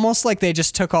 it's almost like they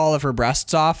just took all of her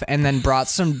breasts off and then brought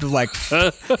some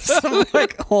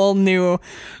whole new,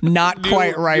 not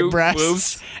quite right breasts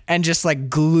boobs. And just like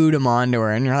glued them onto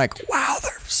her. And you're like, wow,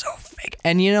 they're so fake.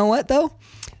 And you know what though?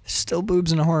 There's still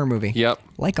boobs in a horror movie. Yep.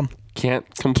 Like them. Can't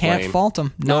complain. Can't fault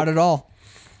them. Not at all.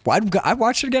 Well, I'd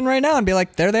watch it again right now and be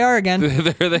like, there they are again.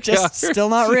 There they just are. Still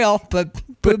not real, but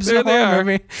boobs in a horror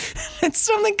movie. It's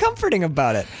something comforting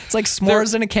about it. It's like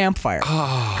s'mores in a campfire.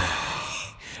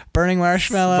 Burning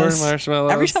marshmallows.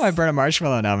 Every time I burn a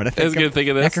marshmallow now, I'm going to think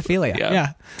of this. Necrophilia.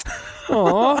 Yeah.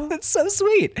 Aww. It's so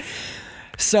sweet.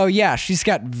 So yeah, she's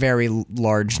got very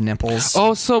large nipples.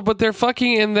 Oh, but they're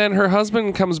fucking, and then her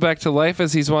husband comes back to life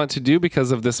as he's wont to do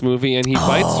because of this movie, and he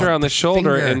bites her on the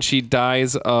shoulder, and she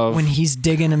dies of when he's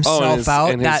digging himself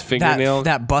out. His fingernail,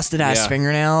 that busted ass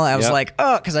fingernail. I was like,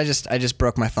 oh, because I just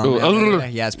broke my thumbnail.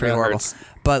 Yeah, it's pretty horrible. Hurts.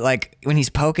 But like when he's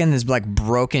poking his like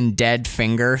broken dead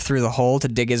finger through the hole to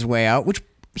dig his way out, which.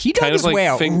 He dug his way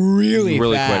out really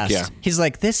fast. Quick, yeah. He's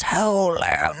like, this hole,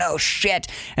 oh, no shit.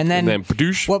 And then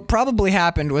what probably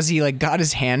happened was he like got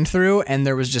his hand through and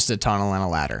there was just a tunnel and a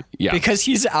ladder. Yeah. Because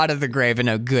he's out of the grave in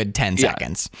a good 10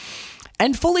 seconds.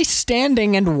 And fully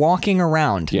standing and walking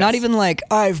around. Yes. Not even like,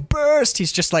 I've burst.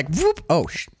 He's just like, whoop. Oh,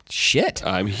 Shit.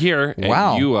 I'm here, and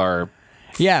Wow. you are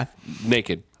Yeah.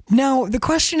 naked. Now, the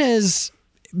question is,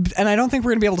 and I don't think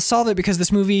we're going to be able to solve it because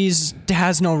this movie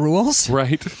has no rules.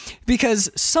 Right. Because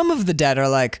some of the dead are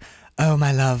like, oh,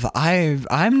 my love,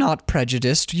 I'm not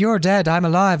prejudiced. You're dead. I'm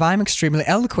alive. I'm extremely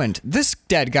eloquent. This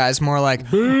dead guy's more like,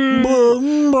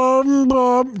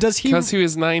 does he? Because he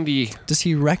was 90. Does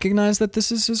he recognize that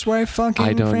this is his wife, fucking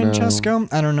I don't Francesco?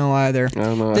 I don't know either. I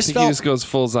don't know. This I think he just goes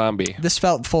full zombie. This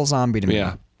felt full zombie to me.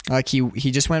 Yeah. Like he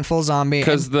just went full zombie.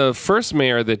 Because the first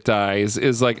mayor that dies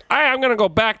is like, I'm going to go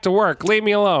back to work. Leave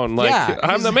me alone. Like, Yeah,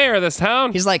 I'm the mayor of this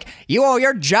town. He's like, you owe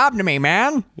your job to me,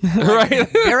 man.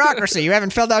 Right. Bureaucracy. You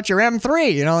haven't filled out your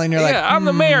M3, you know? And you're like, Yeah, I'm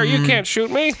the mayor. You can't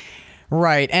shoot me.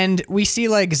 right. And we see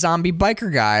like zombie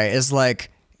biker guy is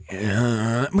like, he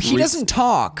doesn't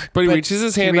talk. But he reaches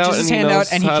his hand out and he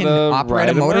knows and he how can to operate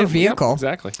a ride motor Yep, vehicle.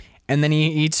 exactly. And then he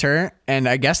eats her. And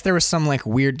I guess there was some like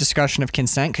weird discussion of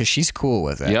consent because she's cool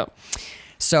with it. Yep.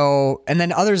 So, and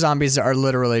then other zombies are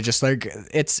literally just like,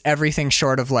 it's everything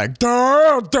short of like,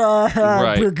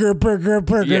 burger, burger,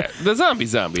 burger. Yeah, the zombie.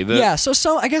 Yeah,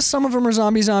 so I guess some of them are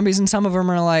zombies, and some of them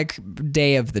are like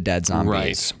Day of the Dead zombies.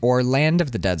 Right. Or Land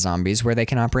of the Dead zombies, where they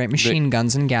can operate machine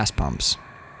guns and gas pumps.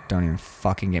 Don't even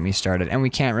fucking get me started. And we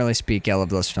can't really speak ill of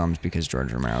those films because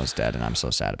George Romero's dead, and I'm so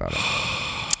sad about it.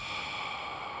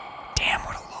 Damn,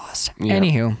 what a loss. Yeah.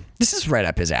 Anywho, this is right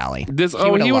up his alley. He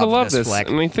would have loved this. flick.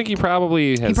 And I think he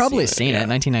probably has He probably has seen seen it in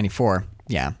 1994.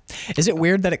 Yeah. Is it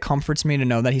weird that it comforts me to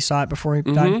know that he saw it before he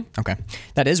died? Okay.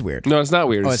 That is weird. No, it's not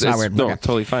weird. Oh, it's not weird. No, Okay.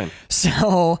 totally fine.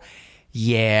 So,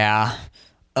 yeah.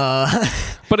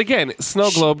 But again, snow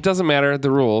globe doesn't matter.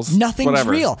 The rules. Nothing's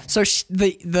whatever. real. So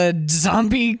the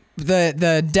zombie,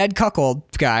 the dead cuckold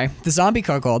guy, the zombie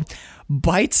cuckold,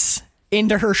 bites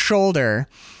into her shoulder,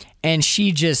 and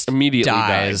she just Immediately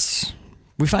dies.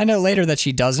 We find out later that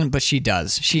she doesn't, but she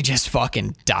does. She just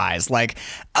fucking dies. Like,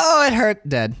 oh, it hurt.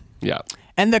 Dead. Yeah.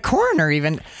 And the coroner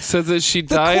even Says that she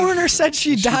the died. coroner said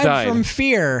she died from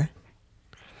fear.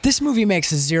 This movie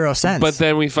makes zero sense. But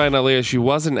then we find out later she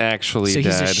wasn't actually so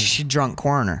dead. he's a drunk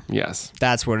coroner. Yes.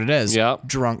 That's what it is. Yep.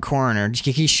 Drunk coroner.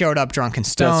 He showed up drunk and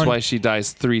stoned. That's why she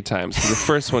dies 3 times. The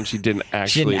first one she didn't she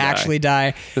actually didn't actually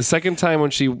die. The second time when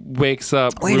she wakes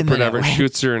up, Wait a Rupert minute, Everett wait.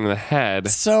 shoots her in the head.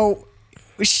 So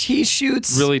he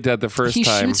shoots. Really dead the first He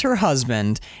time. shoots her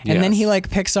husband, and then Yes. he like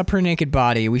picks up her naked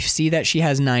body. We see that she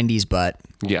has 90s butt.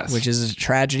 Yes. Which is a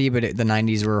tragedy, but the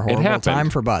 90s were a horrible happened. time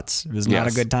for butts. It was not a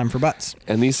Yes. good time for butts.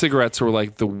 And these cigarettes were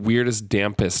like the weirdest,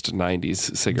 dampest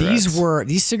 90s cigarettes.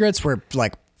 These cigarettes were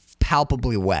like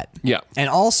palpably wet. Yeah. And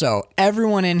also,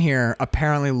 everyone in here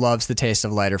apparently loves the taste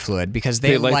of lighter fluid because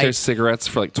They light their light cigarettes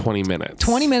for like 20 minutes.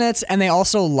 20 minutes, and they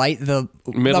also light the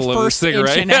Middle the of the first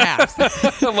cigarette. inch and a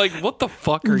half. I'm like, what the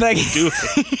fuck are Like- you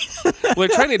doing? They're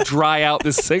trying to dry out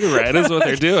this cigarette is what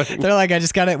they're doing. They're like, I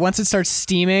just got it. Once it starts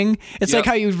steaming, it's Yep. like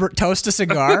how you toast a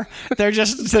cigar. They're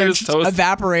just just toast-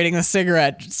 evaporating the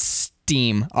cigarette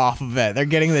steam off of it. They're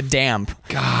getting the damp.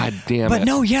 God damn But it.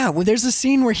 no, yeah. Well, there's a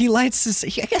scene where he lights this.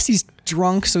 I guess he's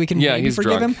drunk, so we can Yeah, maybe he's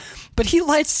forgive drunk. him. But he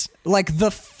lights like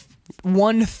the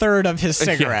 1/3 of his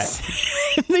cigarette.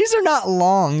 These are not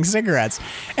long cigarettes,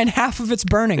 and half of it's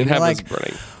burning. And you're half is like,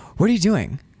 burning. what are you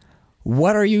doing?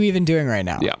 What are you even doing right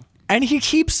now? Yeah. And he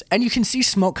keeps, and you can see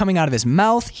smoke coming out of his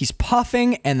mouth. He's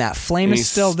puffing, and that flame And is he's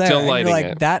still there. still And you're lighting like,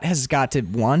 it. that has got to,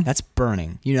 1, that's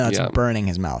burning. You know, that's Yeah. burning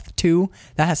his mouth. 2,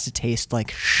 that has to taste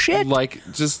like shit. Like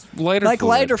just lighter Like fluid.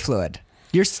 lighter fluid.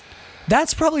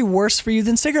 That's probably worse for you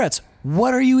than cigarettes.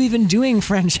 What are you even doing,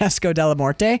 Francesco Della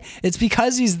Morte? It's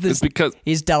because he's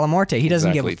he's Della Morte. He doesn't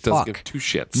Exactly. give a fuck. Doesn't give 2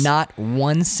 shits. Not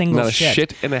one single Not a shit.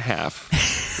 shit and a half.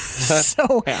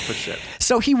 So, Half a shit.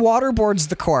 so he waterboards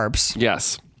the corpse.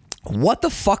 Yes. What the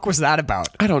fuck was that about?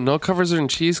 I don't know. Covers her in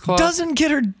cheesecloth. Doesn't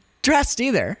get her dressed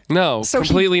either. No. So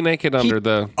completely naked under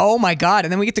the. Oh my god!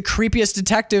 And then we get the creepiest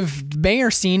detective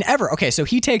mayor scene ever. Okay, so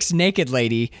he takes naked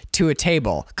lady to a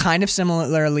table, kind of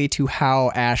similarly to how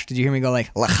Ash. Did you hear me go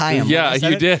like l'chaim? Yeah,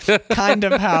 you did. Kind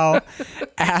of how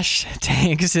Ash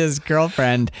takes his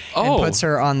girlfriend and Oh. puts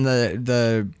her on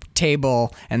the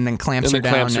table and then clamps And her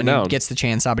then clamps down her and down. gets the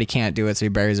chainsaw, but he can't do it, so he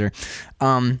buries her.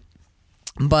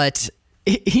 But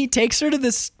he takes her to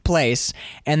this place,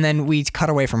 and then we cut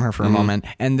away from her for a moment,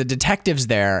 and the detective's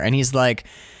there, and he's like,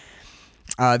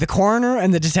 the coroner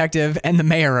and the detective and the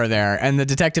mayor are there, and the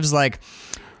detective's like,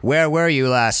 where were you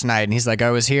last night? And he's like,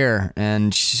 I was here,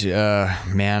 and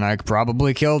man, I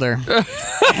probably killed her.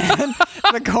 And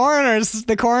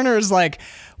the coroner's like,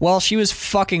 well, she was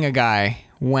fucking a guy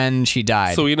when she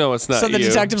died. So we know it's not So the you.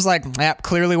 detective's like, yep,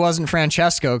 clearly wasn't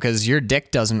Francesco because your dick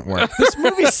doesn't work. This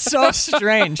movie's so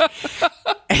strange.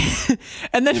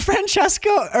 And then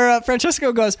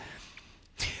Francesco goes,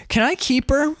 can I keep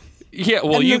her? Yeah,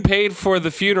 well, And you paid for the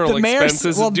funeral the mayor-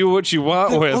 expenses. well, do what you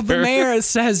want with Well, the her. mayor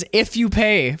says if you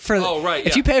pay for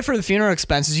if you pay for the funeral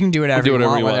expenses, you can do whatever, you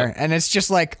want with her. And it's just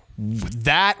like,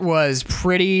 that was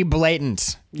pretty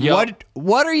blatant. Yep.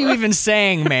 What are you even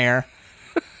saying, Mayor?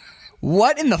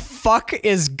 What in the fuck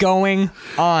is going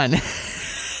on?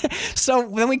 So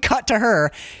then we cut to her.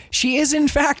 She is in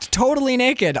fact totally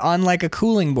naked on like a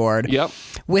cooling board. Yep.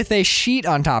 With a sheet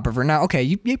on top of her. Now, okay,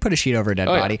 you put a sheet over a dead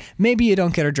body. Yeah. Maybe you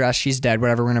don't get her dressed. She's dead.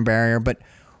 Whatever. We're gonna bury her. But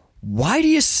why do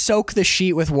you soak the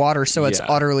sheet with water so it's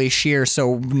utterly sheer?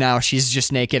 So now she's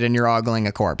just naked and you're ogling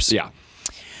a corpse. Yeah.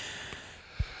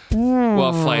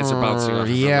 Well, flies are bouncing off of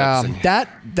her lips and-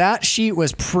 that sheet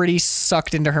was pretty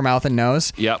sucked into her mouth and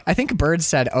nose. Yep. I think Bird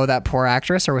said, "Oh, that poor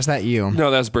actress," or was that you?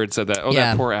 No, that's Bird said that. Oh,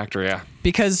 Yeah. that poor actor, yeah.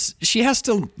 Because she has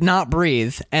to not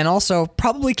breathe, and also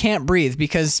probably can't breathe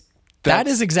because that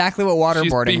is exactly what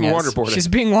waterboarding being is. waterboarded. She's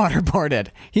being waterboarded.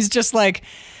 He's just like,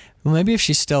 well, maybe if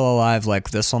she's still alive,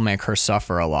 like this will make her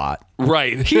suffer a lot.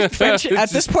 Right. At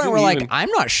this point, we're like, I'm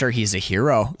not sure he's a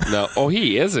hero. No. Oh,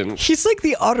 he isn't. He's like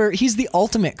he's the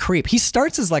ultimate creep. He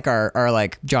starts as like our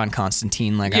like John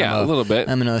Constantine, like Yeah, a little bit.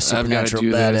 I'm a I've supernatural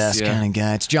gotta do badass this, yeah. kind of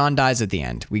guy. It's John dies at the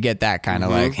end. We get that kind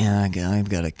of like, yeah, I've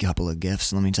got a couple of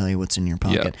gifts. Let me tell you what's in your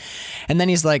pocket. Yeah. And then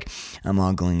he's like, I'm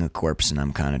ogling a corpse and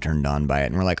I'm kind of turned on by it.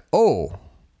 And we're like, oh,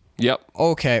 Yep.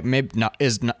 okay, maybe not.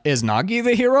 Is Nagi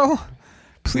the hero?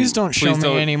 Please don't show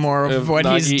me any more of what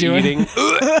he's Nagi doing. Eating.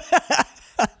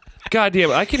 God damn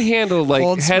it. I can handle like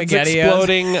Cold heads SpaghettiOs.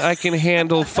 exploding. I can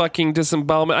handle fucking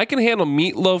disembowelment. I can handle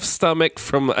meatloaf stomach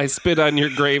from I Spit on Your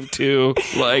Grave too.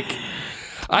 Like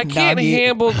I can't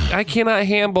Nagi. cannot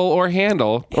handle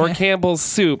Campbell's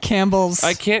soup. Campbell's.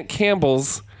 I can't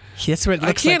Campbell's. That's what it I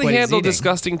looks can't like what he's handle eating.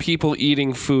 disgusting people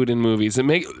eating food in movies. It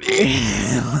make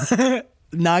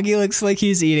Nagi looks like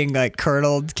he's eating like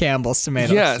curdled Campbell's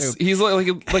tomato yes, soup. he's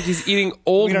like he's eating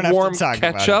old We don't have to warm talk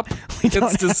about ketchup. We don't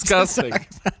have It's to disgusting.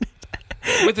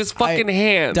 With his fucking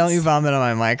hands. Don't you vomit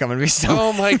on my mic? I'm gonna be so.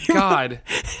 Oh my god!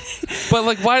 But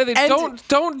like, why do they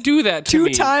don't do that to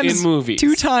me in movies?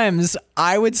 2 times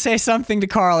I would say something to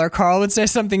Carl, or Carl would say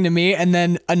something to me, and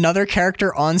then another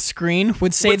character on screen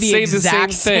would say the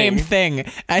exact same thing.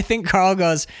 I think Carl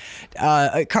goes,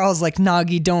 Carl's like,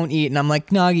 Nagi, don't eat, and I'm like,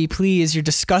 Nagi, please, you're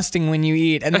disgusting when you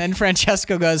eat, and then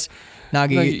Francesco goes,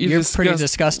 Nagi, you're pretty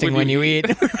disgusting when you eat.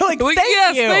 We're like,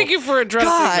 thank you for addressing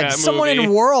God, that someone movie.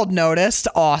 in World noticed.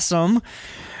 Awesome.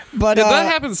 But that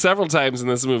happens several times in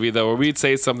this movie, though, where we'd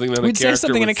say something, then we'd say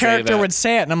something, and a character would would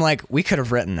say it, and I'm like, we could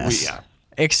have written this. Yeah.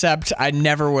 Except I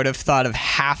never would have thought of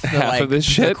half of this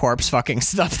the shit? corpse fucking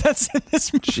stuff that's in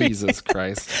this movie. Jesus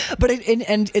Christ. But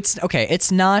it's okay.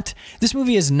 It's not. This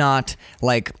movie is not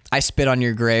like I Spit on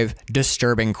Your Grave,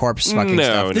 disturbing corpse fucking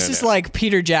stuff. This is like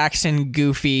Peter Jackson,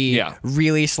 goofy,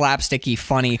 really slapsticky,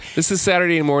 funny. This is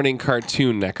Saturday morning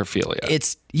cartoon necrophilia.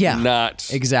 It's not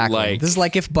exactly. like- This is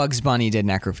like if Bugs Bunny did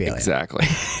necrophilia. Exactly.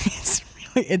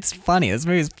 It's funny. This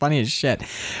movie is funny as shit.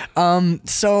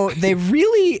 So they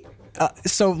really.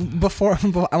 So before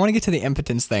I want to get to the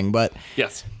impotence thing, but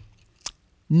Yes.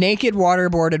 naked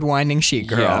waterboarded winding sheet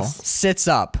girl Yes. sits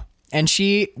up, and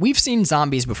we've seen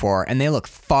zombies before, and they look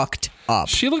fucked up.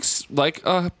 She looks like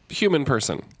a human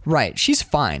person. Right, she's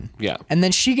fine. Yeah. And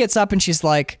then she gets up and she's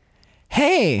like,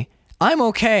 "Hey, I'm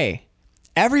okay.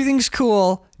 Everything's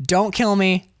cool. Don't kill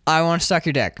me. I want to suck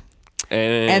your dick."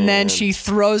 And then she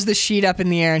throws the sheet up in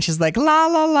the air and she's like, la,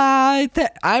 la, la,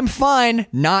 I'm fine,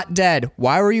 not dead.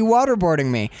 Why were you waterboarding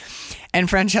me? And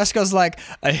Francesco's like,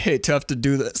 I hate to have to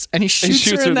do this. And he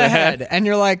shoots her in the head. And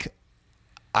you're like,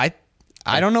 I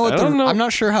don't know I'm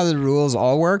not sure how the rules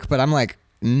all work, but I'm like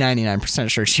 99%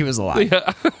 sure she was alive.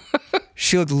 Yeah.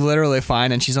 She looked literally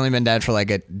fine, and she's only been dead for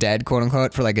quote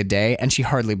unquote, for like a day, and she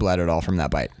hardly bled at all from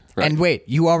that bite. Right. And wait,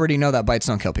 you already know that bites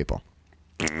don't kill people.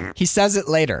 He says it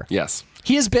later. Yes.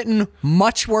 He is bitten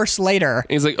much worse later.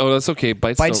 And he's like, oh, that's okay.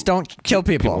 Bites don't kill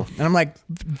people. And I'm like,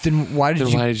 then why did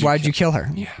you kill her?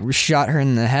 Yeah. We shot her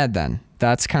in the head then.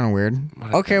 That's kind of weird.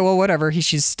 Okay, well, whatever.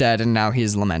 She's dead, and now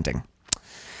he's lamenting.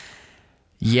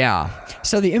 Yeah.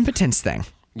 So the impotence thing.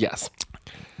 Yes.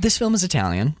 This film is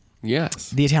Italian. Yes.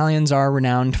 The Italians are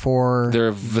renowned for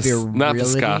their not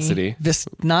viscosity.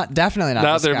 Definitely not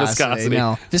not viscosity. Their viscosity.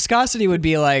 No. Viscosity would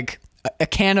be like a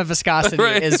can of viscosity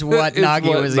right. is what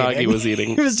Nagi was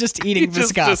eating. He was just eating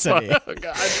viscosity. Oh,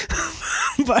 God.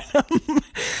 But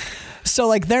so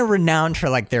like they're renowned for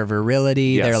like their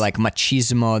virility, yes. their like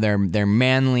machismo, their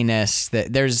manliness.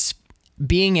 There's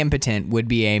being impotent would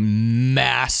be a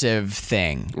massive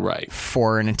thing, Right.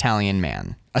 for an Italian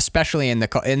man, especially in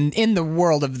the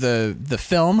world of the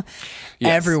film.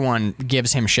 Yes. Everyone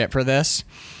gives him shit for this.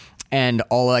 And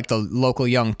all like the local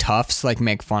young toughs like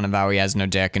make fun of how he has no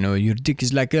dick and your dick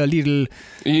is like a little.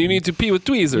 You need to pee with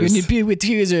tweezers. You need to pee with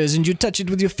tweezers and you touch it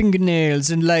with your fingernails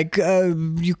and like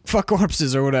you fuck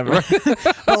corpses or whatever.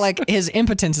 But like his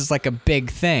impotence is like a big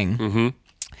thing. Mm-hmm.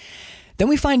 Then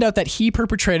we find out that he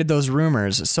perpetrated those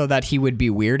rumors so that he would be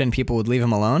weird and people would leave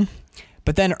him alone.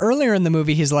 But then earlier in the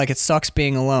movie, he's like, it sucks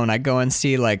being alone. I go and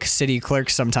see like city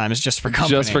clerks sometimes just for company.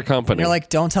 Just for company. And you're like,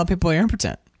 don't tell people you're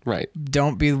impotent. Right.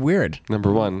 Don't be weird.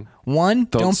 Number one.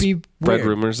 Don't be spread weird.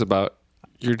 rumors about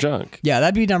your junk. Yeah,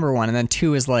 that'd be number one. And then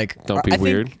two is like... Don't be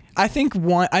weird. I think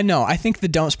the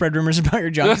don't spread rumors about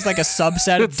your junk is like a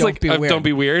subset of don't be weird. Don't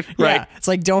be weird, right? Yeah, it's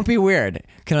like don't be weird.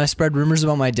 Can I spread rumors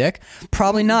about my dick?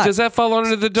 Probably not. Does that fall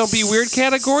under the don't be weird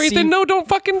category? Then no, don't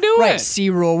fucking do right, it.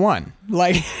 See rule 1.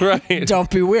 Like, right.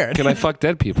 Don't be weird. Can I fuck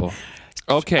dead people?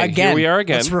 Okay, again, here we are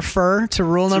again. Let's refer to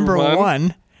rule number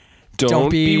 1.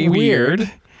 Don't be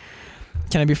weird.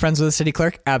 Can I be friends with a city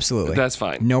clerk? Absolutely. That's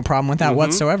fine. No problem with that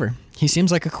whatsoever. He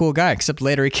seems like a cool guy, except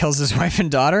later he kills his wife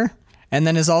and daughter, and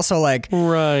then is also like,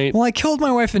 right. Well, I killed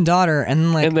my wife and daughter,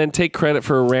 and like, and then take credit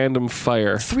for a random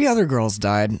fire. 3 other girls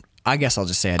died. I guess I'll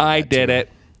just say I did it.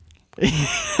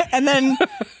 And then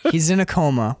he's in a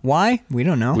coma. Why? We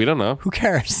don't know. We don't know. Who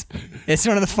cares? It's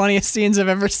one of the funniest scenes I've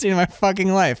ever seen in my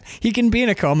fucking life. He can be in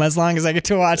a coma as long as I get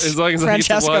to watch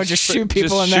Francesco just shoot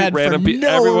people in the head for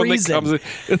no reason. That comes in.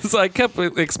 It's like, I kept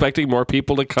expecting more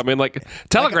people to come in, like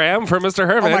telegram for Mr.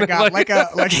 Herman. Oh my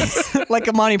god, like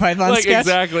a Monty Python sketch.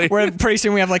 Exactly. Where pretty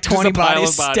soon we have like 20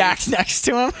 bodies stacked next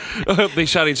to him. They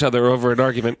shot each other over an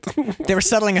argument. They were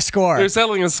settling a score. They're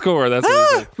settling a score. That's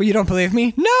what it is. Well, you don't believe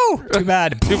me? No. Too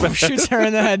bad. Shoots her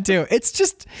in the head too. It's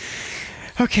just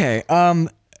okay.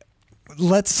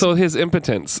 So his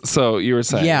impotence. So you were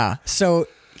saying, yeah. So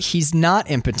he's not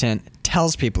impotent.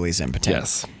 Tells people he's impotent.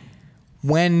 Yes.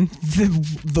 When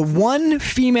the one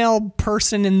female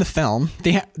person in the film,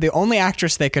 the only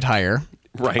actress they could hire,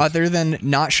 right, other than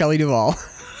not Shelley Duvall,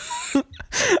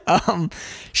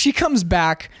 she comes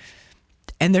back,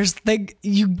 and there's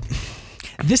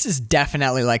this is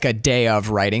definitely like a day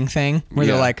of writing thing where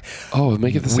they're like, oh,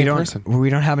 make it the same person. We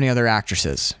don't have any other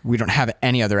actresses. We don't have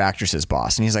any other actresses,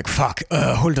 boss. And he's like, fuck,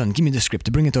 hold on, give me the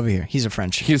script. Bring it over here. He's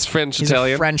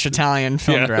French-Italian. a French-Italian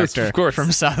film director of course.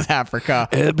 from South Africa.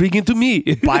 Bring it to me.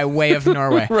 By way of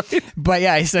Norway. Right. But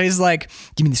yeah, so he's like,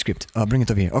 give me the script. Bring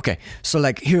it over here. Okay. So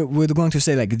like here, we're going to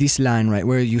say like this line, right,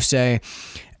 where you say,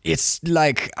 it's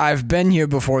like I've been here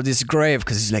before this grave,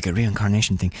 because it's like a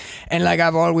reincarnation thing, and like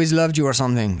I've always loved you or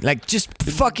something. Like just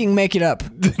fucking make it up.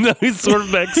 No, he's sort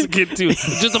of Mexican too.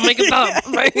 Just to make it up.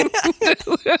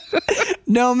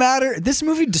 No matter, this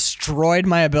movie destroyed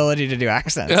my ability to do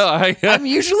accents. I'm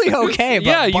usually okay, but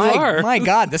yeah, you are. My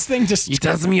God, this thing just he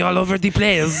tells me all over the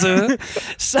place.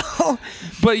 So,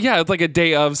 but yeah, it's like a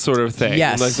day of sort of thing.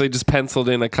 Yes, like they just penciled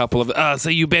in a couple of.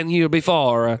 So you've been here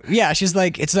before. Yeah, she's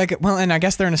like, it's like, well, and I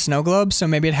guess they're in a snow globe, so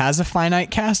maybe it has a finite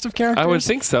cast of characters. I would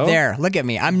think so. There, look at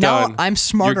me. I'm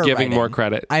smarter. You're giving writing. more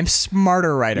credit. I'm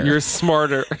smarter writer. You're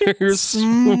smarter. You're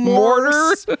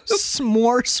smarter.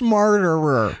 More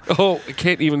smarterer. Oh, I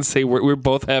can't even say we're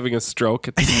both having a stroke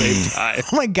at the same time.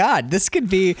 Oh my God, this could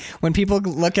be when people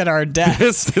look at our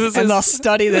desks and they'll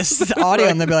study this audio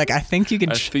and they'll be like, I think you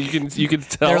can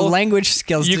tell their language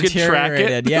skills you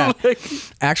deteriorated. Can track it. Yeah.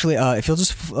 Actually, if you'll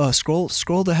just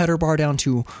scroll the header bar down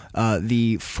to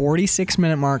the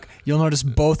 46-minute mark, you'll notice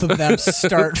both of them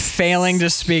start failing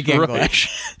to speak English.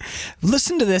 Right.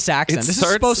 Listen to this accent. This is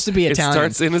supposed to be Italian. It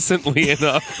starts innocently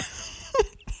enough.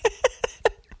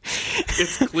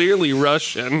 It's clearly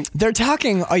Russian. They're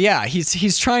talking. Oh yeah,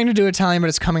 he's trying to do Italian, but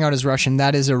it's coming out as Russian.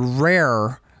 That is a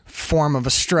rare form of a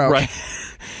stroke. Right.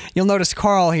 You'll notice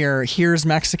Carl here hears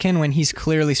Mexican when he's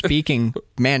clearly speaking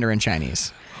Mandarin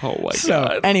Chinese. Oh my God.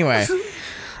 So anyway,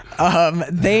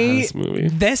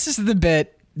 this is the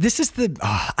bit. This is the.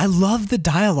 I love the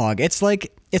dialogue. It's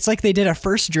like they did a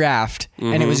first draft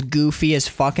and it was goofy as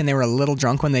fuck, and they were a little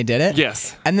drunk when they did it.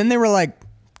 Yes. And then they were like,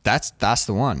 That's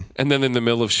the one. And then in the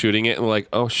middle of shooting it, and like,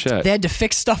 oh shit. They had to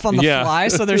fix stuff on the fly,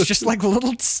 so there's just like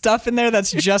little stuff in there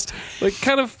that's just like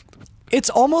kind of. It's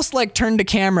almost like turn to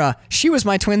camera. She was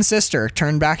my twin sister.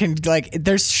 Turn back and like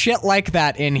there's shit like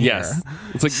that in here. Yes.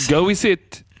 It's like go we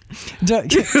sit.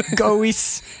 Go we.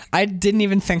 I didn't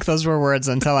even think those were words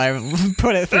until I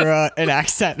put it through an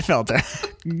accent filter.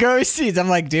 Go we seats. I'm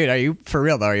like, dude, are you for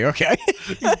real though? Are you okay?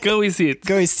 Go we seats.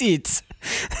 Go we seats.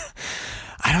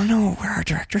 I don't know where our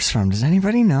director's from. Does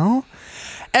anybody know?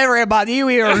 Everybody,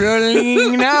 we are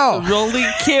rolling now.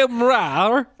 Rolling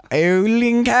camera.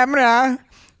 Rolling camera.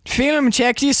 Film,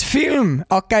 check this film.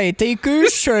 Okay, take a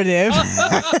shot.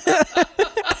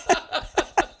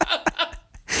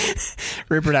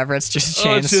 Rupert Everett's just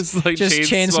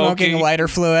chain smoking lighter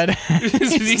fluid.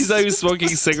 He's not even smoking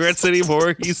cigarettes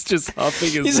anymore. He's just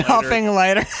huffing his lighter. Huffing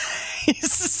lighter.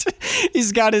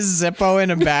 He's got his Zippo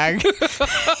in a bag.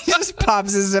 He just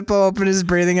pops his Zippo open, is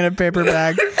breathing in a paper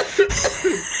bag.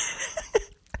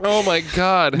 Oh my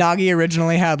God. Nagi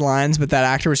originally had lines, but that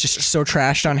actor was just so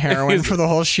trashed on heroin for the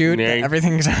whole shoot.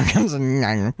 Everything comes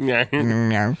in.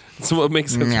 So what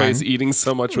makes sense why he's eating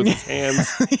so much with his hands.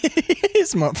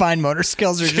 His fine motor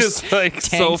skills are just like tanked.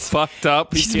 So fucked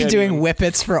up. He's been doing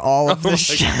whippets for all of this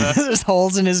shit. There's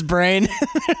holes in his brain.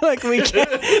 Like we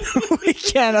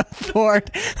can't afford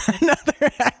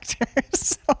another actor.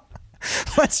 So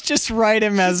let's just write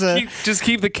him as just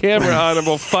keep the camera on and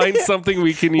we'll find something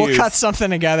we can use. We'll cut something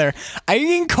together. I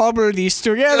can cobble these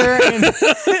together.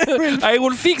 I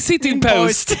will fix it in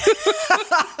post.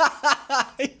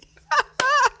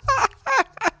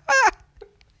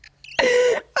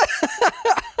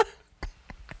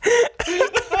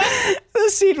 The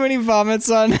scene when he vomits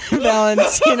on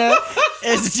Valentina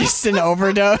is just an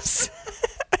overdose.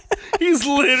 He's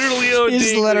literally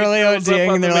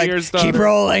ODing. And they're like, keep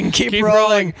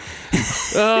rolling.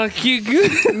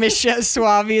 Michelle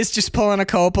Suave is just pulling a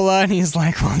Coppola, and he's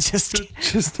like, well,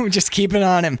 just keep it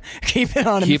on him. Keep it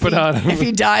on him. If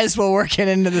he dies, we'll work it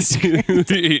into the script.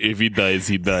 If he dies,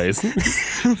 he dies.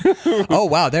 Oh,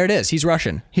 wow, there it is. He's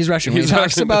Russian. When he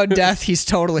talks about death, he's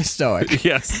totally stoic.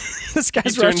 Yes. This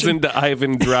guy's Russian. He turns into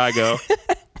Ivan Drago.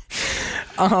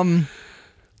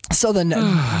 So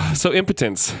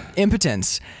impotence.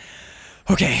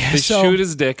 Okay, they shoot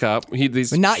his dick up.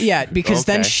 Not yet, because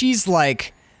then she's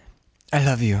like, I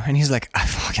love you. And he's like, I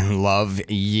fucking love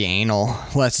anal.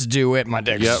 Let's do it. My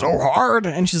dick's so hard.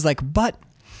 And she's like, but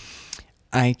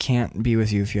I can't be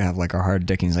with you if you have like a hard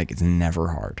dick. And he's like, it's never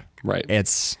hard. Right.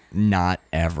 It's not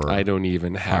ever. I don't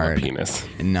even have hard. A penis.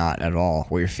 Not at all.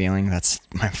 What you're feeling, that's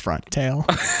my front tail.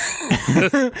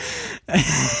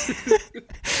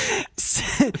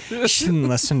 Shouldn't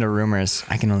listen to rumors.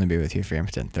 I can only be with you if you're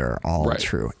impotent. They're all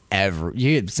true.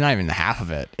 It's not even the half of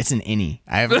it. It's an innie.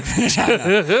 I haven't finished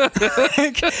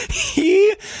that.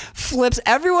 He flips.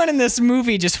 Everyone in this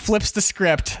movie just flips the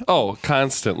script. Oh,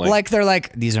 constantly. Like they're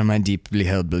like, these are my deeply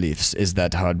held beliefs. Is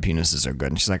that hard penises are good?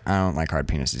 And she's like, I don't like hard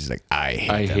penises. He's like, I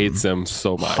hate them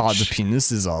so much. Hard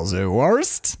penises are the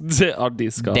worst. They are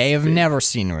disgusting. They have never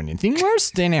seen anything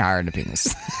worse than a hard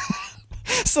penis.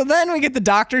 So then we get the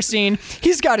doctor scene.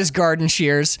 He's got his garden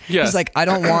shears. Yes. He's like, I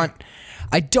don't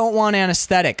want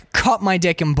anesthetic. Cut my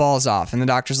dick and balls off. And the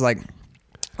doctor's like,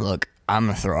 look, I'm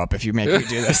gonna throw up if you make me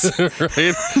do this.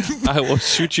 Right? I will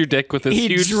shoot your dick with this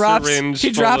huge syringe.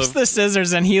 He drops the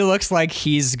scissors and he looks like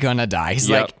he's gonna die. He's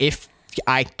like, if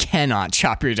I cannot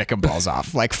chop your dick and balls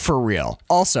off, like for real.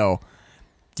 Also,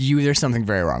 there's something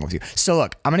very wrong with you. So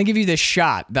look, I'm gonna give you this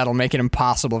shot that'll make it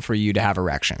impossible for you to have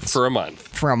erections for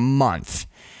a month.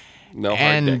 No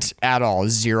hard dick at all.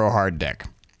 Zero hard dick.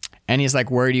 And he's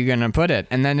like, where are you gonna put it?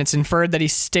 And then it's inferred that he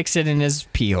sticks it in his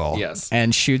pee hole. Yes.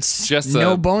 And shoots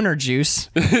no boner juice.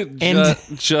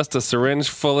 Just a syringe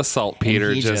full of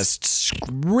saltpeter. He just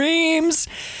screams.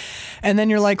 And then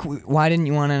you're like, why didn't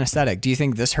you want anesthetic? Do you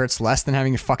think this hurts less than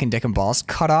having your fucking dick and balls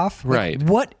cut off? Like, right.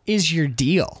 What is your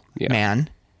deal, man?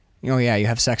 Oh, yeah, you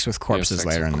have sex with corpses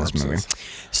later in this movie.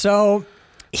 So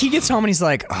he gets home and he's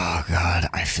like, oh, God,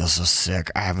 I feel so sick.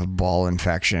 I have a ball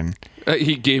infection.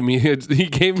 He gave me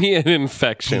an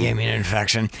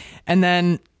infection. And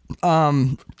then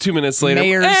 2 minutes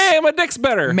later, hey, my dick's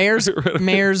better.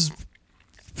 Mayor's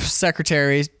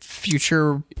secretary,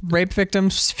 future rape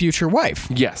victim's future wife.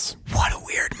 Yes. What a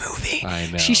weird movie.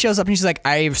 I know. She shows up and she's like,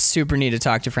 I super need to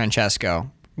talk to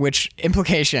Francesco. Which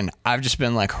implication, I've just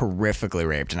been like horrifically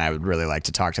raped and I would really like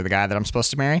to talk to the guy that I'm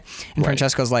supposed to marry. And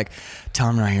Francesco's like, tell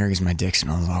him right here because my dick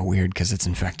smells all weird because it's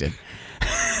infected.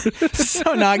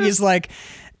 So Nagi's like,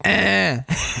 and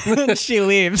she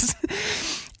leaves.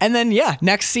 And then,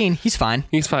 next scene, he's fine.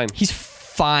 He's fine.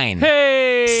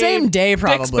 Hey! Same day,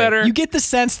 probably. Dick's better. You get the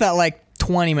sense that like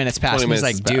 20 minutes passed. And he's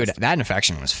like, dude, that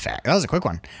infection was fat. That was a quick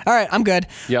one. All right, I'm good.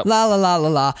 Yep. La la la la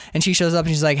la. And she shows up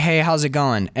and she's like, hey, how's it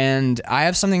going? And I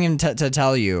have something to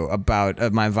tell you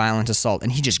about my violent assault.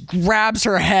 And he just grabs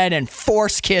her head and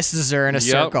force kisses her in a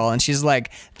circle. And she's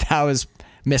like, that was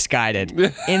misguided.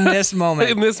 In this moment.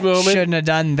 Shouldn't have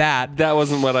done that. That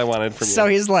wasn't what I wanted from you. So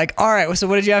he's like, all right, so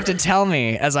what did you have to tell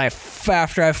me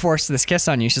after I forced this kiss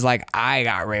on you? She's like, I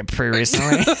got raped pretty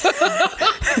recently.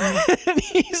 And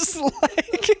he's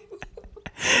like,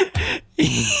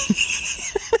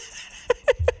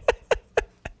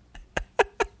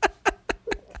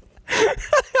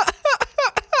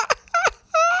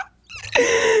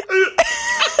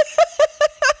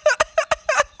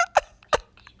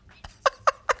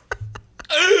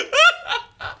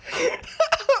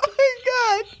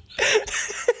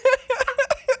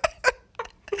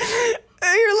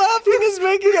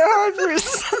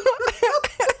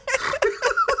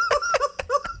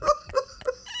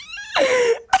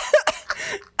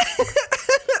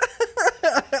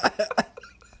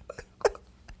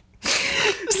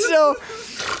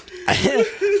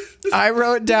 I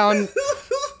wrote down.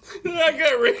 I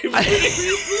got raped.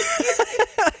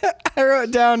 I wrote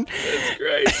down. That's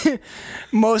great.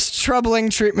 Most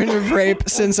troubling treatment of rape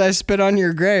since I spit on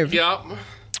your grave. Yep.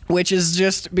 Which is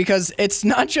just because it's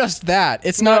not just that.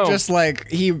 It's not just like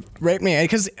he raped me.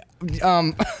 Because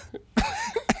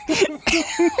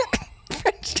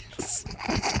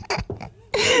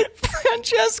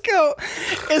Francesco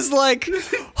is like,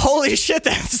 holy shit,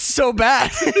 that's so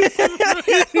bad.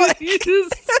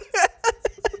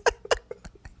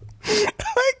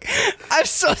 Like, I'm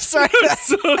so sorry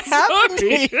that happened to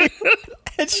you.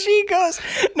 And she goes,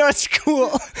 no, it's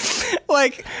cool.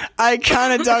 Like, I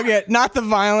kind of dug it. Not the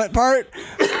violent part,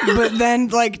 but then,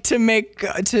 like,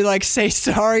 to say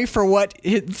sorry for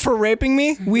raping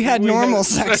me. We had normal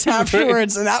sex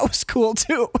afterwards, and that was cool,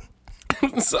 too.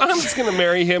 So I'm just going to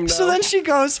marry him now. So then she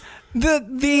goes,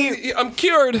 I'm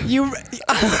cured. I'm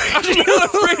not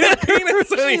afraid of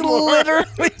penis anymore. She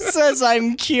literally says,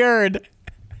 I'm cured.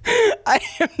 I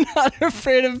am not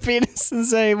afraid of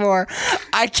penises anymore.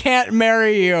 I can't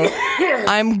marry you.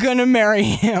 I'm gonna marry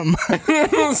him.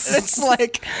 It's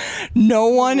like no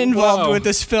one involved with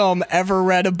this film ever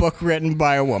read a book written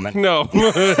by a woman. No,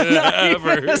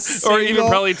 ever, or even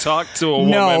probably talked to a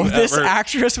woman. No, this ever.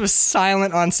 actress was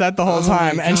silent on set the whole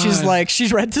time, and she's like,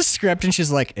 she's read the script, and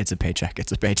she's like, it's a paycheck,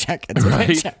 it's a paycheck, it's a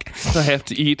paycheck. I have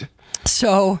to eat.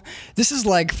 So this is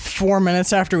like 4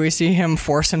 minutes after we see him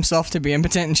force himself to be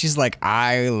impotent, and she's like,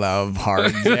 I love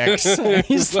hard dicks.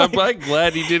 He's I'm like,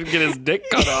 glad he didn't get his dick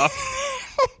cut off.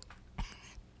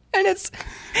 and it's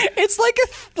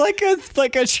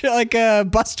like a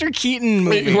Buster Keaton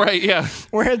movie, Right? Yeah.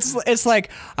 where it's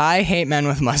like, I hate men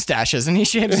with mustaches, and he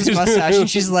shaves his mustache, and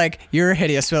she's like, you're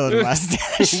hideous with a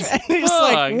mustache, and he's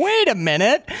like, wait a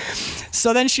minute.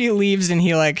 So then she leaves, and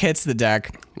he like hits the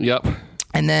deck. Yep.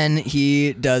 And then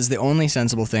he does the only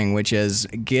sensible thing, which is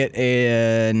get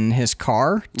in his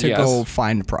car to go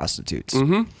find prostitutes.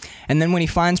 Mm-hmm. And then when he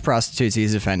finds prostitutes,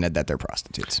 he's offended that they're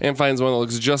prostitutes. And finds one that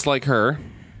looks just like her.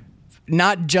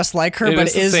 Not just like her,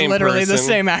 but is literally the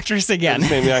same actress again.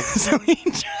 So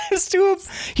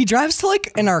he drives to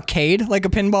like an arcade, like a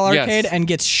pinball arcade, and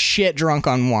gets shit drunk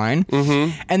on wine.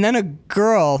 Mm-hmm. And then a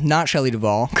girl, not Shelley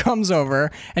Duvall, comes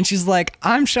over and she's like,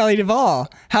 I'm Shelley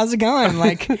Duvall. How's it going?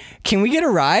 Like, can we get a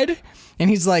ride? And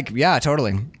he's like, yeah,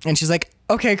 totally. And she's like,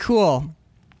 okay, cool.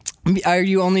 Are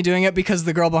you only doing it because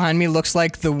the girl behind me looks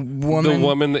like the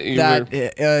woman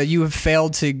that you have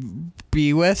failed to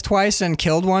be with twice and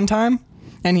killed one time?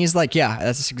 And he's like, yeah,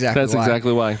 that's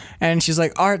exactly why. And she's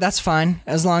like, all right, that's fine,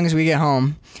 as long as we get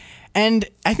home. And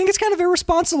I think it's kind of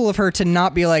irresponsible of her to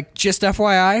not be like, just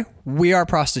FYI, we are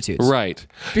prostitutes. Right.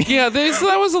 Yeah,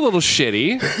 that was a little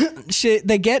shitty.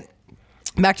 They get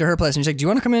back to her place, and she's like, do you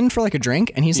want to come in for like a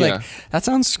drink? And he's like, that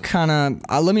sounds kind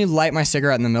of, let me light my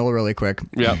cigarette in the middle really quick.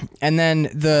 Yeah. And then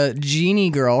the genie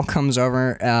girl comes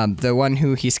over, the one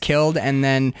who he's killed and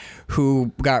then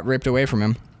who got ripped away from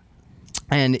him.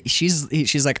 And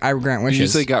she's like, I grant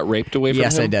wishes. Did you say got raped away from him?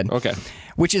 Yes, I did. Okay.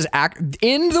 Which is,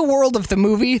 in the world of the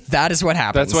movie, that is what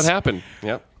happens. That's what happened.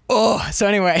 Yep. Oh, so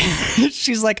anyway,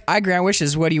 she's like, I grant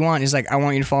wishes. What do you want? He's like, I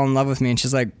want you to fall in love with me. And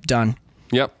she's like, done.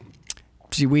 Yep.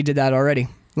 See, we did that already.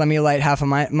 Let me light half of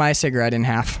my cigarette in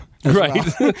half. Right.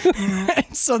 Well.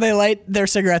 So they light their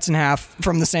cigarettes in half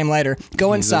from the same lighter,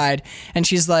 go inside, and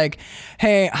she's like,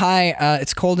 hey, hi,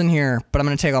 it's cold in here, but I'm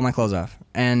going to take all my clothes off.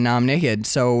 And now I'm naked,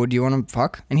 so do you want to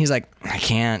fuck? And he's like, I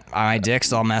can't. My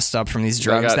dick's all messed up from these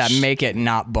drugs that make it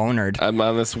not bonered. I'm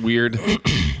on this weird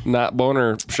not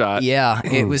boner shot. Yeah,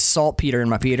 it was saltpeter in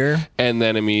my Peter. And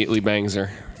then immediately bangs her.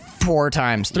 4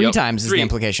 times. 3 times is the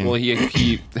implication. Well, he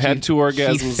had 2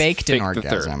 orgasms. He faked an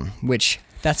orgasm, which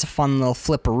that's a fun little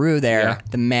flipperoo there. Yeah.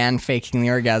 The man faking the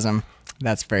orgasm.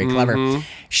 That's very clever. Mm-hmm.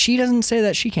 She doesn't say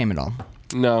that she came at all.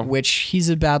 No. Which he's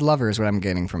a bad lover is what I'm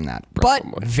getting from that.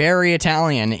 Probably. But very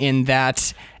Italian in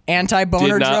that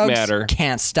anti-boner drugs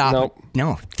can't stop. Nope.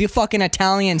 No. The fucking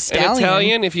Italian stallion. An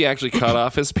Italian, if you actually cut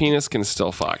off his penis, can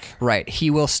still fuck. Right. He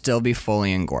will still be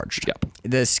fully engorged. Yep.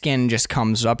 The skin just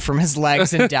comes up from his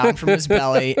legs and down from his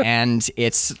belly, and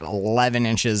it's 11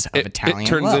 inches of Italian It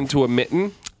turns love. into a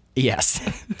mitten. Yes,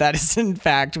 that is in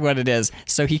fact what it is.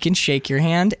 So he can shake your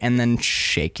hand and then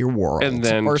shake your world and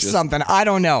then or something. I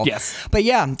don't know. Yes. But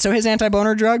yeah, so his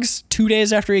anti-boner drugs, 2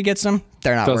 days after he gets them,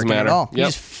 they're not working at all. Yep.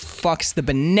 He just fucks the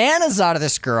bananas out of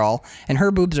this girl, and her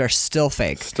boobs are still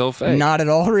fake. Still fake. Not at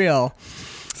all real.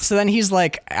 So then he's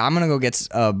like, I'm going to go get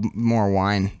more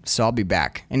wine, so I'll be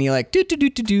back. And he like,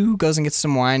 goes and gets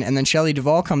some wine, and then Shelley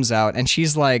Duvall comes out, and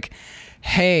she's like,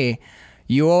 hey,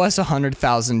 you owe us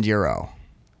 €100,000.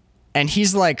 And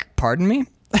he's like, pardon me?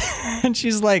 And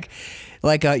she's like,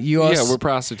 like you Yeah, we're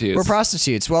prostitutes. We're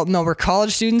prostitutes. Well, no, we're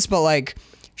college students, but like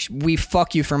we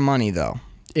fuck you for money though.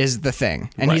 Is the thing.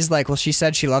 And Right. he's like, well, she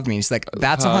said she loved me. He's like,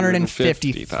 that's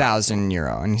 150,000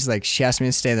 euro. And he's like, she asked me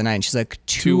to stay the night. And she's like,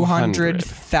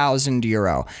 200,000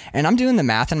 euro. And I'm doing the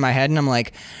math in my head and I'm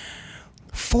like,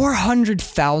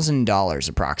 $400,000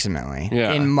 approximately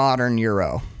in modern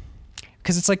euro.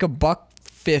 Because it's like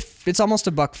it's almost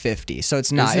 $1.50. So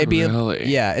it's not. Is it It'd be really?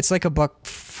 Yeah, it's like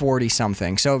 $1.40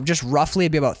 something. So just roughly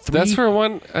it'd be about three. That's for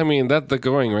one. I mean, the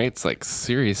going rate's like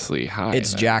seriously high.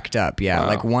 It's then. jacked up, yeah. Wow.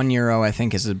 Like €1, I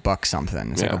think, is $1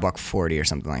 something. It's Yeah. like $1.40 or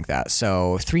something like that.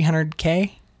 So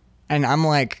 300K, and I'm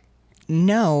like,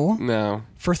 no,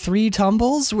 for 3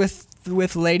 tumbles with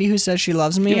lady who says she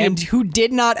loves me and who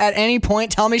did not at any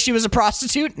point tell me she was a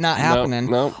prostitute. Not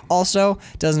happening. No. Also,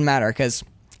 doesn't matter because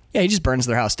he just burns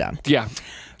their house down. Yeah.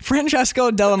 Francesco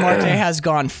Della Morte has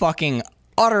gone fucking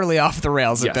utterly off the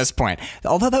rails at this point.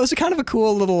 Although that was a kind of a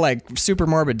cool little like super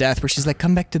morbid death where she's like,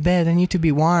 come back to bed, I need to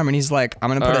be warm. And he's like, I'm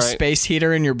going to put a space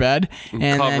heater in your bed and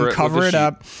then cover it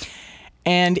up.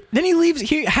 And then he leaves.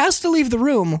 He has to leave the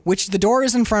room, which the door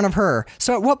is in front of her.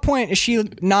 So at what point is she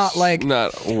not like...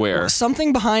 Not aware.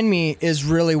 Something behind me is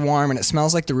really warm and it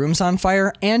smells like the room's on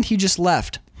fire and he just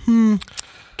left.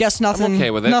 Guess nothing. I'm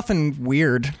okay with it. Nothing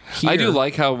weird here. I do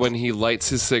like how when he lights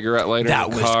his cigarette lighter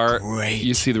in the car, great.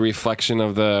 you see the reflection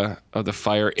of the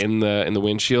fire in the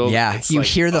windshield. Yeah, It's you like,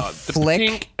 hear the the flick.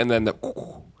 pink, and then the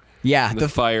Yeah, the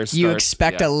fire starts. You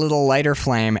expect yeah. a little lighter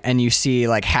flame, and you see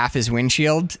like half his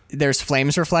windshield. There's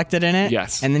flames reflected in it.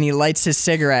 Yes. And then he lights his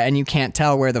cigarette, and you can't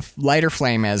tell where the lighter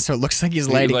flame is. So it looks like he's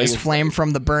lighting his flame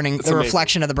from the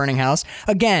reflection of the burning house.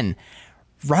 Again,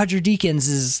 Roger Deakins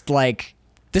is like,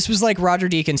 this was like Roger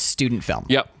Deakins' student film.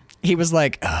 Yep. He was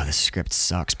like, oh, this script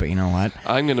sucks, but you know what?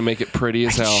 I'm gonna make it pretty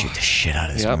as hell. Shoot the shit out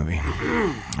of this movie. All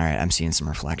right, I'm seeing some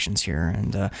reflections here,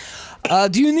 and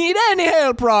do you need any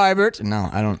help, Robert? No,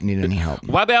 I don't need any help.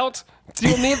 What about? Do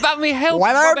you need any help?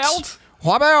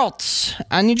 What about?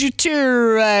 I need you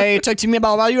to talk to me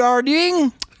about what you are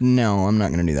doing. No, I'm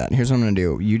not gonna do that. Here's what I'm gonna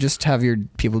do. You just have your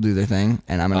people do their thing,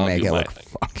 and I'm gonna make it look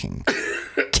fucking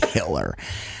killer.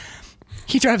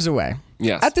 He drives away.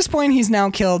 Yes. At this point, he's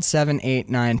now killed 7, 8,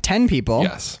 9, 10 people.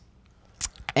 Yes.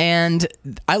 And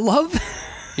I love...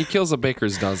 He kills a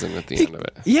baker's dozen at the end of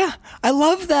it. Yeah. I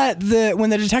love that when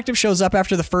the detective shows up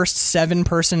after the first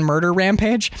 7-person murder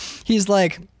rampage, he's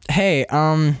like, hey,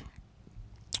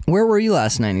 where were you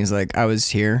last night? And he's like, I was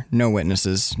here. No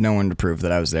witnesses. No one to prove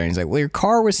that I was there. And he's like, well, your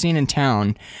car was seen in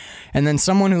town. And then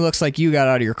someone who looks like you got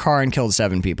out of your car and killed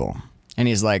 7 people. And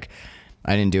he's like,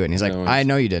 I didn't do it. And he's like, I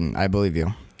know you didn't. I believe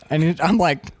you. And I'm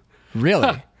like, really?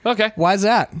 Huh, okay. Why is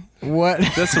that? What?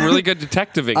 That's a really good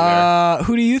detectiving there.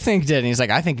 Who do you think did it? And he's like,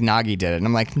 I think Nagi did it. And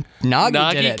I'm like,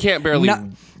 Nagi did it. Can't barely...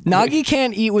 Nagi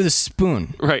can't eat with a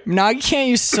spoon. Right. Nagi can't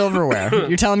use silverware.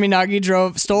 You're telling me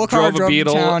Nagi stole a car, drove a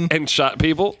Beetle to town, and shot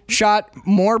people? Shot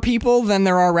more people than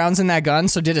there are rounds in that gun,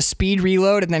 so did a speed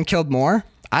reload and then killed more?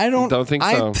 I don't think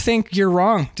so. I think you're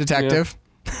wrong, detective.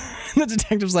 Yeah. The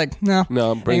detective's like, no,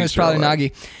 I think it was probably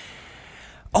Nagi.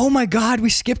 Oh my God, we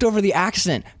skipped over the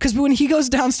accident. Because when he goes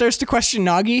downstairs to question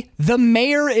Nagi, the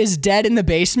mayor is dead in the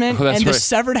basement, and the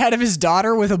severed head of his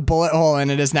daughter with a bullet hole in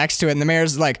it is next to it. And the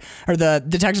mayor's like, or the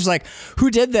detective's like, who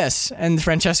did this? And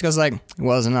Francesco's like, it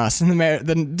wasn't us. And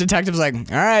the detective's like,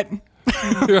 all right.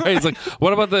 Right, he's like,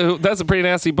 what about that's a pretty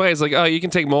nasty bite. It's like, oh, you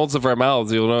can take molds of our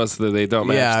mouths. You'll notice that they don't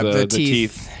match the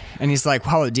teeth. And he's like,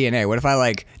 how about DNA? What if I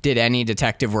like did any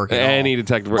detective work at all? Any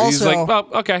detective work. He's like, oh,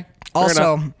 okay.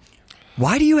 Also,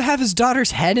 why do you have his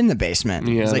daughter's head in the basement?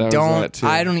 Yeah, he's like,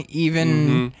 I don't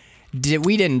even,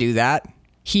 we didn't do that.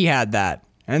 He had that.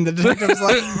 And the detective's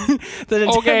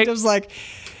like,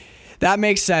 that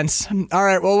makes sense. All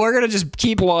right, well, we're going to just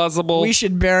keep plausible. We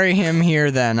should bury him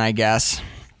here then, I guess.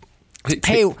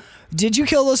 Hey, did you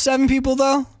kill those 7 people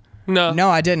though? No,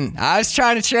 I didn't. I was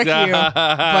trying to trick you,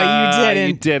 but you didn't.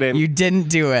 You didn't. You didn't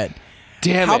do it.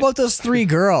 Damn it. How about those 3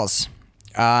 girls?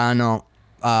 No.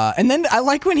 And then I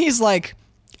like when he's like,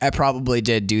 I probably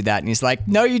did do that. And he's like,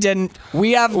 no, you didn't.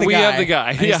 We have the guy.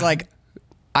 And he's like,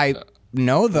 I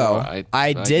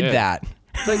did that.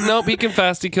 It's like, nope, he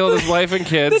confessed. He killed his wife and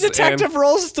kids. The detective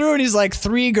rolls through and he's like,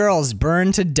 3 girls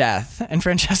burned to death. And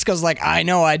Francesco's like, I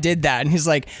know, I did that. And he's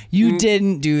like, you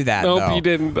didn't do that, though. You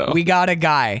didn't, though. We got a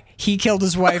guy. He killed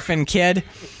his wife and kid.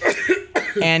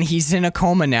 And he's in a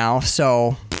coma now,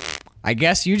 so I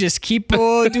guess you just keep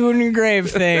doing your grave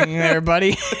thing there,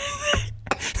 buddy.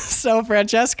 So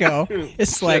Francesco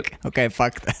is like, okay,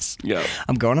 fuck this. Yeah.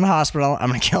 I'm going to the hospital. I'm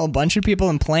going to kill a bunch of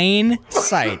people in plain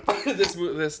sight. This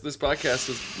podcast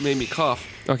has made me cough.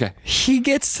 Okay. He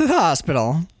gets to the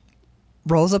hospital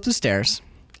rolls up the stairs.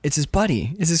 It's his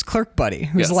buddy. It's his clerk buddy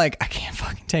who's Yes. like, I can't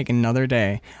fucking take another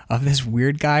day of this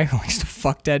weird guy who likes to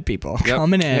fuck dead people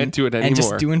coming in Can't do it and just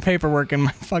anymore. doing paperwork in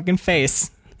my fucking face.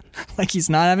 Like he's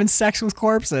not having sex with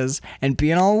corpses and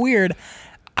being all weird.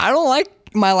 I don't like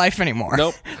my life anymore.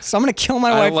 Nope. So I'm going to kill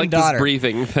my I wife don't like and daughter. this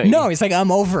breathing thing. No, he's like,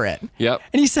 I'm over it. Yep.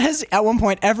 And he says at one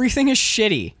point, everything is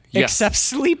shitty Yes. except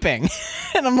sleeping.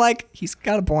 And I'm like, he's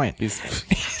got a point.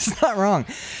 He's not wrong.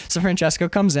 So Francesco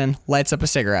comes in, lights up a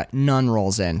cigarette. Nun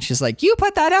rolls in. She's like, you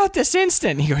put that out this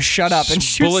instant. And he goes, shut up, and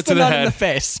shoots Bullet the to the nun in head. the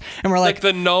face. And we're like,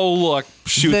 the no look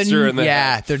shoots her in the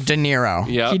head. they're De Niro.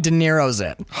 Yep. He De Niro's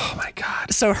it. Oh my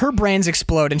God. So her brains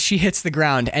explode and she hits the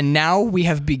ground. And now we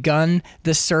have begun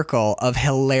the circle of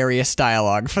hilarious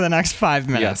dialogue for the next 5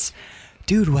 minutes. Yes.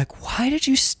 Dude, like, why did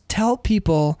you tell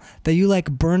people that you, like,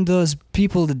 burned those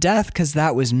people to death? Because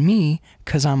that was me,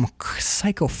 because I'm a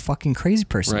psycho fucking crazy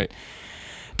person. Right.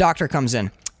 Doctor comes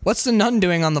in. What's the nun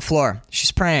doing on the floor?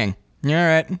 She's praying. All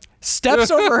right.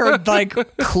 Steps over her, like,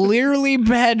 clearly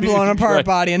head blown apart Right.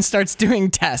 body and starts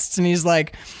doing tests. And he's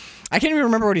like, I can't even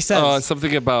remember what he says.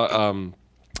 Something about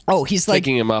He's like,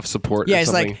 taking him off support. yeah, or he's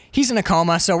something. like, he's in a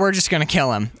coma, so we're just going to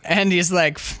kill him. And he's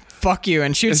like, fuck you,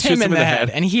 and shoots him in the head.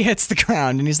 And he hits the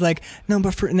ground. And he's like, no,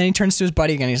 but and then he turns to his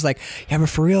buddy again. He's like, yeah, but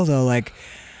for real, though, like,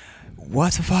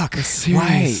 what the fuck?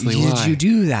 Seriously, Why did why? you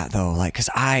do that, though? Like, because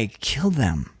I killed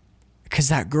them. Because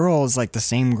that girl is like the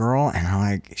same girl, and I'm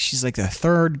like, she's like the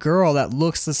third girl that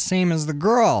looks the same as the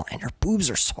girl, and her boobs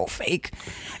are so fake.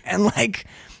 And like,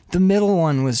 the middle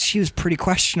one she was pretty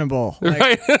questionable. Like,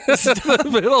 right. The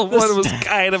middle one was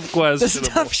kind of the questionable.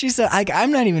 stuff she said,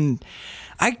 I'm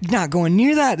not going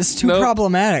near that. This is too Nope.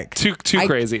 problematic. Too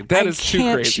crazy. That is too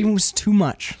can't. crazy. She was too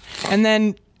much. And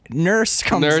then nurse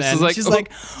comes Nurse in. is like, She's "Oh,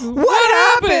 like,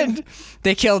 what happened?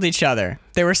 They killed each other.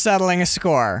 They were settling a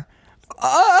score.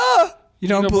 You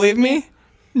don't believe me?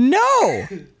 No.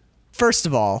 First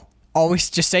of all, always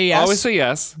just say yes. Always say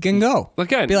yes. Can go.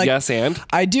 Again, Be like, yes and.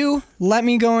 I do. Let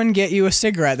me go and get you a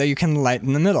cigarette that you can light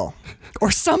in the middle.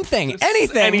 Or something.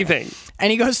 Anything. Anything.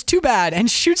 And he goes, too bad, and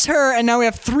shoots her, and now we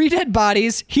have 3 dead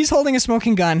bodies. He's holding a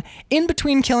smoking gun. In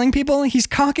between killing people, he's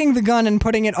cocking the gun and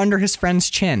putting it under his friend's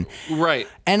chin. Right.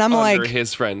 And I'm Under like,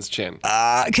 his friend's chin.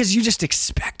 because you just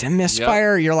expect a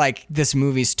misfire. You're like, this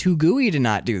movie's too gooey to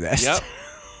not do this. Yep.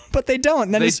 But they don't.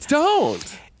 And then They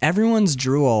don't. everyone's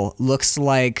drool looks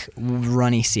like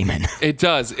runny semen. It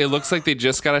does. It looks like they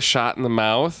just got a shot in the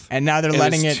mouth. And now they're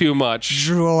letting it's it too much.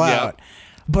 drool Yep. out.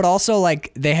 But also,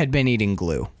 like, they had been eating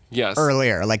glue. Yes.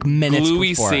 Earlier, like minutes Gluey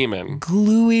before. semen.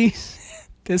 Gluey.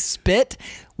 The spit.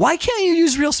 Why can't you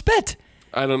use real spit?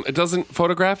 It doesn't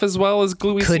photograph as well as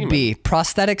gluey Could semen. be.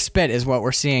 Prosthetic spit is what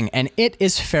we're seeing, and it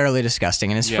is fairly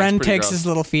disgusting. And his Yeah, friend it's pretty takes gross. his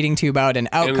little feeding tube out, and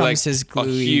out And comes like his a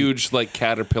gluey. huge like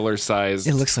caterpillar sized.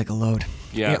 It looks like a load.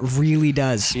 Yeah. It really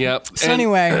does. Yep. So And-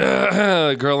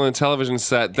 anyway, girl on the television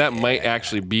set, that might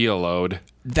actually be a load.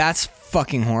 that's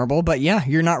fucking horrible, but yeah,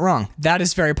 you're not wrong. That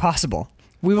is very possible.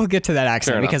 We will get to that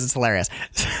accident Fair enough. because it's hilarious.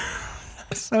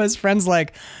 So his friend's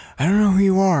like, I don't know who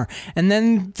you are. And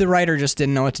then the writer just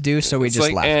didn't know what to do, so we It's just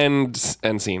like left.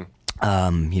 end scene.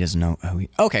 He doesn't know who he...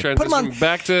 Okay, put him on... Transition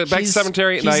back to He's-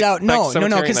 cemetery at he's night. out. Back No, to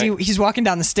cemetery because at night. he's walking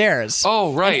down the stairs.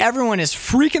 Oh, right. And everyone is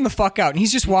freaking the fuck out. And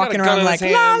he's just walking got a gun around in like,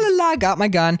 his la, hand. la, la, got my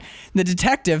gun. The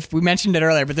detective, we mentioned it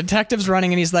earlier, but the detective's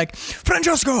running and he's like,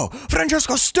 Francesco,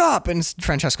 stop. And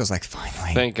Francesco's like,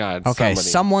 finally. Thank God. Okay, somebody.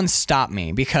 someone stop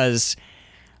me because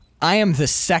I am the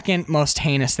second most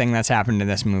heinous thing that's happened in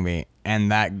this movie,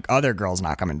 and that other girl's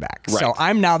not coming back. Right. So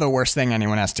I'm now the worst thing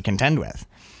anyone has to contend with.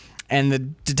 And the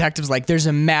detective's like, there's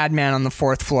a madman on the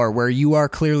 4th floor where you are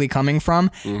clearly coming from,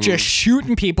 Mm-hmm. just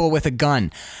shooting people with a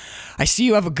gun. I see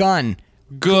you have a gun.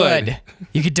 Good.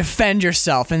 You could defend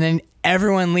yourself. And then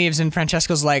everyone leaves, and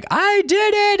Francesco's like, I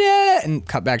did it. And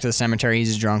cut back to the cemetery.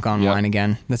 He's drunk on Yep. wine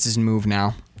again. That's his move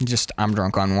now. Just, I'm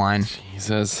drunk on wine.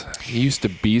 Jesus, he used to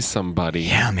be somebody.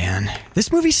 Yeah, man.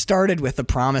 This movie started with the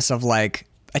promise of like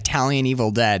Italian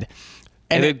Evil Dead,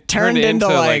 and it turned into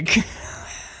like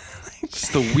It's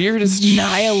the weirdest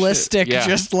nihilistic, shit. Yeah.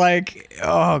 just like,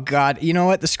 oh God. You know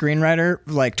what? The screenwriter,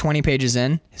 like 20 pages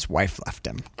in, his wife left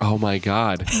him. Oh my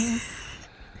God.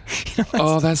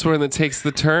 Oh, that's when it takes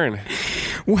the turn.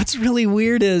 What's really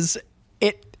weird is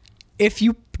if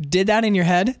you did that in your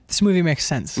head, this movie makes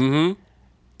sense. Mm-hmm.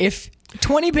 If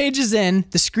 20 pages in,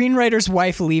 the screenwriter's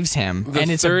wife leaves him, and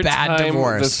it's a bad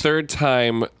divorce. The third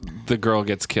time the girl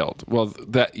gets killed. Well,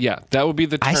 that would be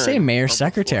the turn. I say mayor's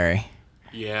secretary.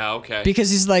 Yeah, okay. Because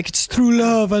he's like, it's true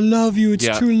love. I love you. It's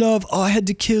Yeah. true love. Oh, I had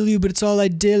to kill you, but it's all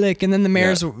idyllic. And then the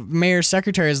mayor's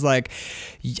secretary is like,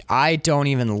 I don't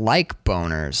even like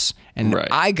boners. And Right.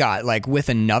 I got like with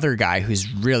another guy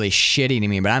who's really shitty to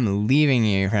me, but I'm leaving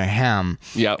you for him.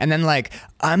 Yep. And then like,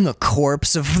 I'm the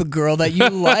corpse of the girl that you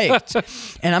liked.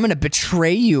 And I'm going to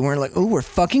betray you. And we're like, oh, we're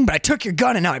fucking, but I took your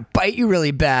gun and now I bite you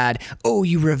really bad. Oh,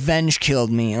 you revenge killed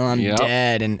me. Oh, I'm Yep.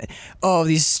 dead. And oh,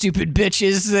 these stupid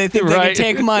bitches, they think they Right. can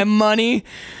take my money.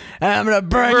 And I'm going to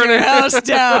burn your house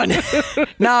down.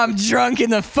 Now I'm drunk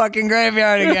in the fucking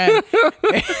graveyard again.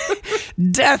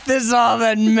 Death is all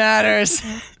that matters.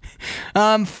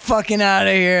 I'm fucking out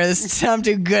of here. I'm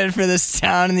too good for this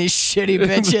town and these shitty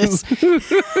bitches.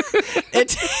 It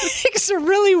takes a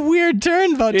really weird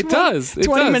turn about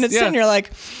 20 minutes in. You're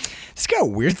like, this got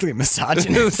weirdly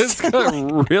misogynist. This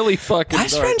got really fucking Why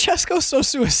is dark. Francesco so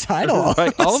suicidal?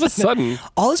 Right, all of a sudden.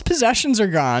 All his possessions are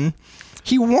gone.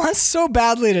 He wants so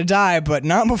badly to die, but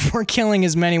not before killing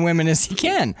as many women as he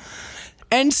can.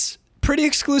 And pretty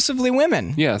exclusively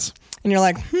women. Yes. And you're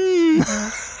like,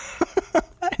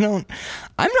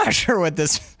 I'm not sure what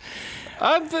this...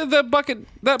 That bucket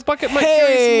might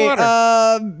carry some water.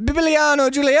 Bibiliano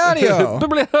Giuliano.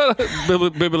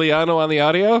 Bibiliano on the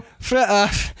audio?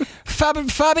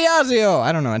 Fabiazio.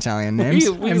 I don't know Italian names.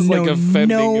 He's like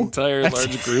offending entire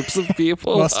large groups of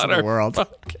people. Most of the world. I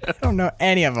don't know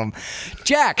any of them.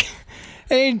 Jack,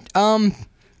 hey, are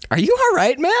you all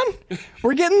right, man?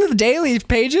 We're getting the daily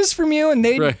pages from you, and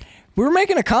we were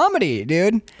making a comedy,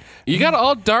 dude. You got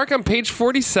all dark on page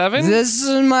 47? This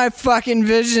is my fucking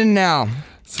vision now.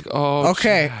 Oh,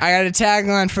 okay, Jack. I got a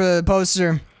tagline for the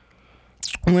poster.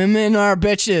 Women are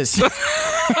bitches.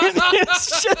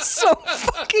 It's just so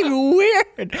fucking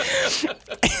weird.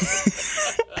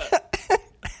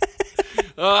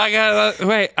 Oh, I got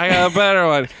a better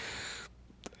one.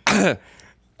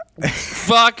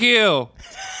 Fuck you.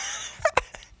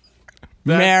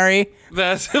 Mary.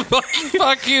 That's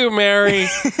fuck you, Mary.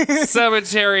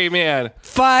 Cemetery man.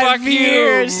 5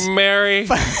 years. You, Mary.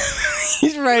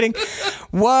 He's writing.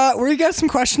 What? We got some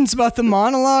questions about the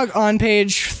monologue on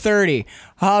page 30.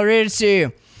 I'll read it to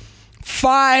you.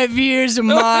 5 years of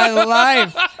my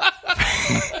life.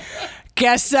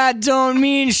 Guess that don't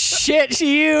mean shit to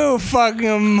you,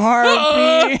 fucking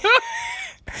harpy.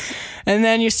 And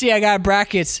then you see I got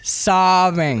brackets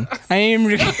sobbing. I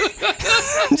need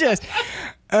just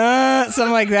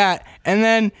something like that. And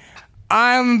then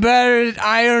I'm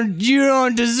better. You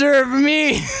don't deserve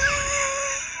me.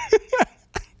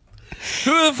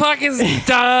 Who the fuck is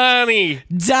Donnie?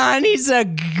 Donnie's a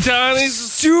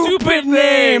stupid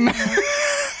name.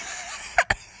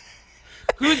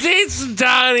 Who dates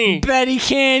Donnie? Bet he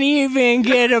can't even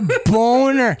get a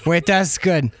boner. Wait, that's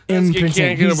good. Impotent.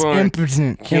 Can't get a He's boner.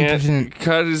 impotent. Impotent.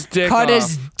 Cut his dick Cut off.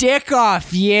 his dick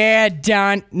off. Yeah,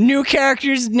 Don. New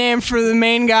character's name for the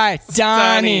main guy.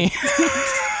 Donnie.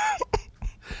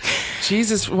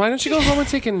 Jesus, why don't you go home and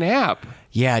take a nap?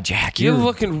 Yeah, Jack. You're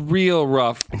looking real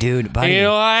rough. Dude, buddy. You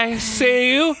know what I say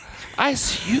to you? I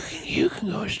say you can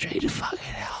go straight to fucking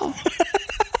hell.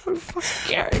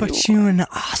 Put you in the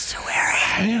ossuary.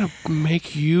 I'm gonna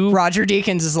make you. Roger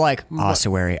Deakins is like,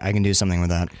 ossuary. I can do something with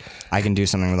that. I can do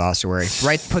something with ossuary.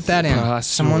 Right, put that in.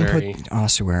 Someone put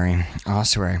ossuary.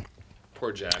 Ossuary.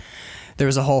 Poor Jack. There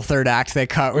was a whole third act they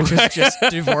cut, which was just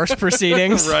divorce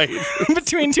proceedings. Right.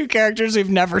 Between two characters we've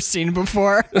never seen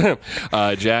before.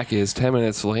 Jack is 10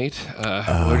 minutes late.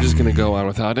 We're just gonna go on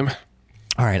without him.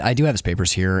 All right, I do have his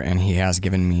papers here, and he has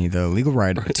given me the legal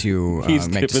right to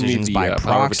make decisions by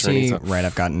proxy. Attorney, so. Right,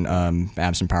 I've gotten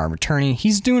absent power of attorney.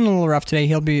 He's doing a little rough today.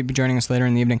 He'll be joining us later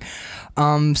in the evening.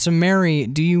 So, Mary,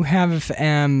 do you have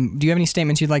any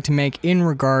statements you'd like to make in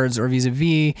regards or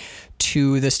vis-a-vis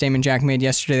to the statement Jack made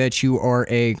yesterday that you are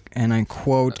a, and I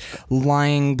quote,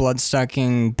 lying,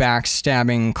 blood-sucking,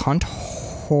 backstabbing cunt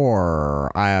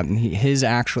whore? His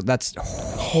actual, that's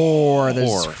whore.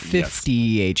 There's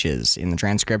 50 H's in the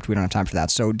transcript. We don't have time for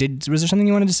that. So was there something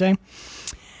you wanted to say?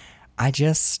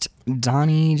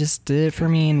 Donnie just did it for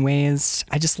me in ways.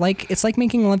 It's like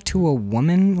making love to a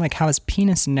woman, like how his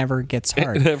penis never gets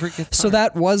hard. It never gets so hard.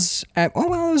 that was, it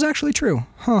was actually true.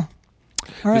 Huh.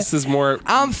 All right. This is more.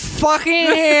 I'm fucking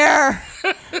here.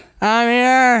 I'm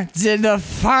here. Did the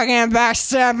fucking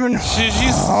backstabbing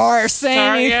whore say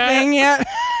anything yet?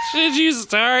 Should you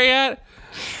start yet?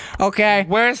 Okay.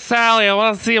 Where's Sally? I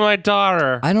want to see my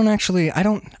daughter. I don't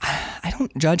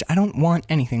judge. I don't want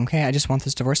anything, okay? I just want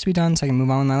this divorce to be done so I can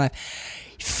move on with my life.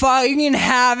 Fucking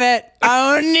have it.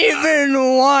 I don't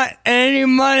even want any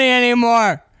money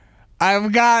anymore.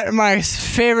 I've got my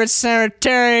favorite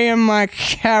cemetery in my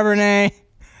Cabernet.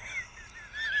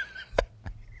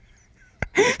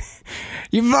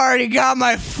 You've already got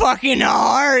my fucking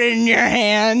heart in your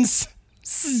hands.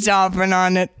 Stomping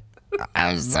on it.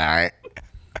 I'm sorry.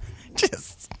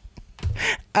 Just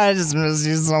I just miss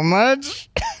you so much.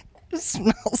 It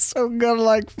smells so good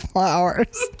like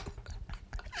flowers.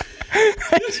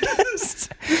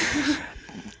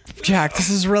 Jack, this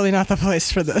is really not the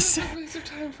place for this.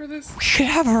 Time for this. We should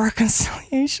have a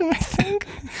reconciliation, I think.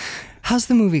 How's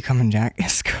the movie coming, Jack?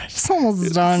 It's good. It's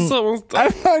almost done. It's almost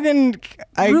done.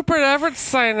 Rupert Everett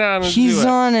signed on. He's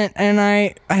on it, and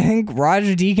I think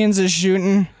Roger Deakins is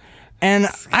shooting. And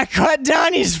I cut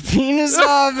Donnie's penis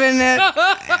off in it.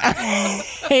 I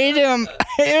hate him. I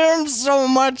hate him so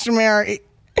much, Mary.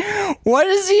 What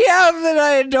does he have that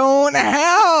I don't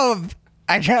have?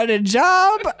 I got a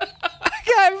job. I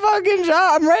got a fucking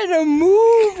job. I'm writing a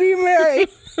movie, Mary.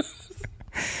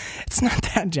 It's not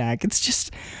that, Jack. It's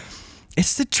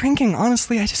the drinking.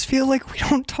 Honestly, I just feel like we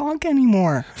don't talk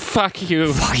anymore. Fuck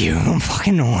you. Fuck you. I don't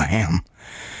fucking know who I am.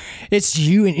 It's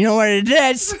you, and you know what it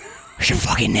is? You're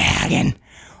fucking nagging.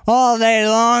 All day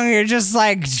long, you're just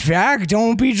like, Jack,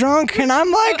 don't be drunk. And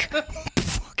I'm like,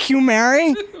 fuck you,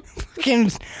 Mary.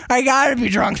 Fucking, I gotta be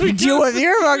drunk to deal with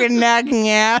your fucking nagging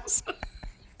ass.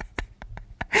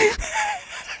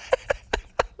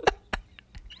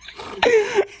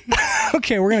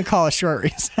 Okay, we're gonna call a short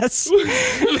recess.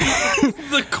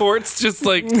 The court's just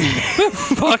like,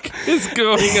 the fuck is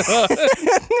going on?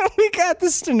 We got the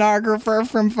stenographer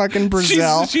from fucking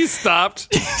Brazil. She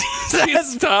stopped. She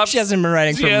stopped. She hasn't been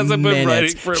writing for minutes. She hasn't been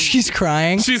writing for. She's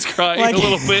crying. She's crying Like- a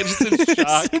little bit, just in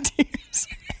shock.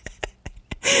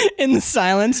 In the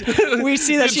silence, we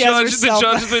see that she has The herself.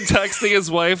 judge has been texting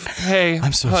his wife, "Hey,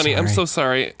 I'm so honey, I'm sorry. so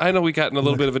sorry. I know we got in a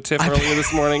little bit of a tiff earlier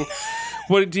this morning.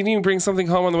 What, do you need to bring something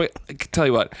home on the way? I can tell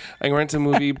you what, I can rent a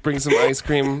movie, bring some ice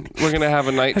cream. We're gonna have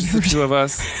a night, just the two of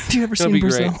us. Have you ever It'll seen be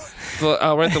Brazil? great.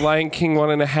 I'll rent The Lion King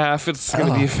 1.5. It's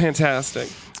gonna be fantastic.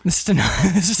 This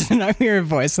is I hear a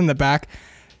voice in the back.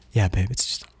 Yeah, babe,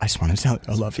 I just want to tell you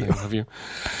I love you. I love you.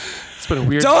 It's been a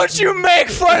weird. Don't you make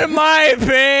fun of my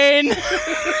pain.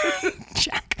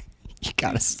 Jack, you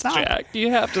gotta stop. Jack,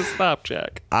 you have to stop,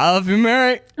 Jack. I love you,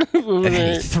 Mary. And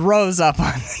then he throws up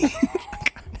on me.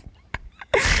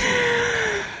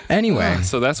 Anyway,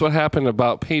 So that's what happened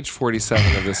about page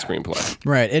 47 of this screenplay.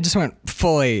 right, it just went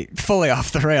fully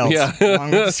off the rails Yeah.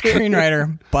 along with the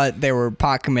screenwriter, but they were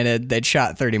pot committed. They'd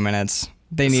shot 30 minutes.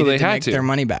 They needed they to had make to. their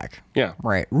money back. Yeah.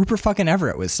 Right. Rupert fucking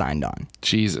Everett was signed on.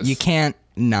 Jesus. You can't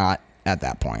not at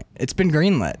that point. It's been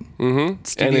greenlit. Mm-hmm. And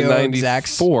Studio in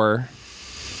execs. 94,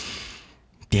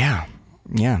 Yeah.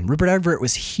 Yeah. Rupert Everett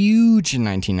was huge in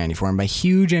 1994. And by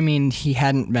huge, I mean he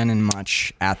hadn't been in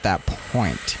much at that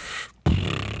point.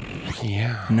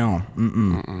 yeah. No.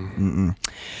 Mm-mm.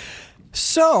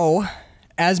 So,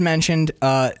 as mentioned,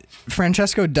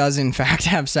 Francesco does in fact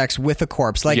have sex with a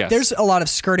corpse. Like, Yes. there's a lot of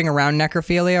skirting around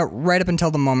necrophilia right up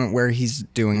until the moment where he's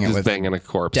doing it Just with banging a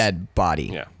corpse. dead body.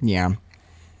 Yeah. Yeah.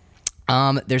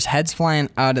 There's heads flying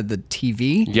out of the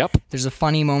TV. Yep. There's a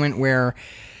funny moment where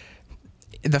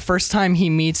the first time he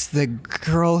meets the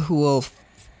girl who will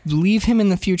leave him in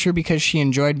the future because she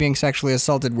enjoyed being sexually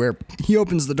assaulted, where he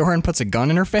opens the door and puts a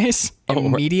gun in her face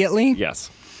immediately,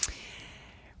 Yes.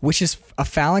 which is a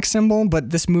phallic symbol, but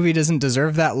this movie doesn't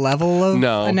deserve that level of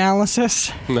No.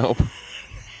 analysis. Nope.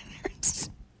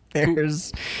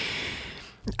 There's...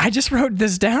 I just wrote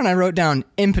this down. I wrote down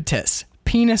impetus,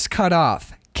 penis cut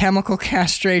off, chemical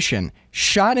castration,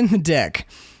 shot in the dick.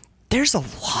 There's a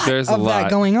lot There's a of that lot.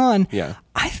 going on. Yeah.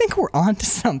 I think we're onto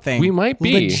something. We might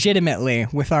be. legitimately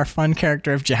with our fun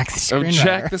character of Jack the Of screenwriter.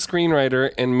 Jack the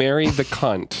screenwriter and Mary the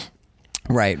cunt.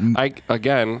 Right.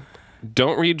 Again,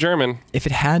 don't read German. If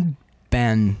it hadn't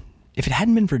been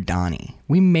for Donnie,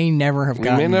 we may never have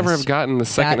gotten. We may never have gotten the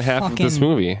second that half of this fucking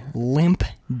movie.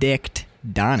 Limp-dicked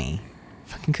Donnie.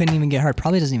 Fucking couldn't even get hard.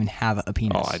 Probably doesn't even have a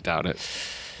penis. Oh, I doubt it.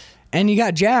 And you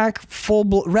got Jack,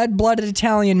 red-blooded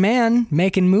Italian man,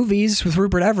 making movies with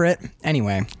Rupert Everett.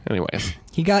 Anyway, Anyways,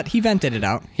 he vented it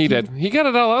out. he did. He got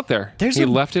it all out there. There's He a-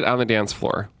 left it on the dance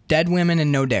floor. Dead women and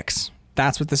no dicks.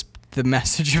 That's what the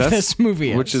message of this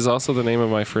movie is. Which is also the name of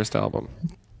my first album.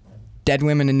 Dead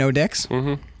women and no dicks.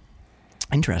 Mm-hmm.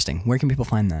 Interesting. Where can people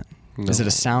find that? Is it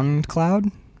a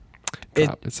SoundCloud?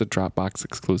 It's a Dropbox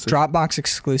exclusive. Dropbox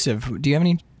exclusive. Do you have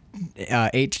any?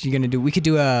 You gonna do? We could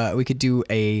do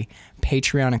a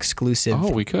Patreon exclusive. Oh,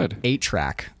 we could.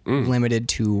 8-track limited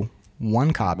to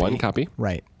one copy. One copy.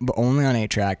 Right, but only on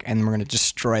 8-track, and we're gonna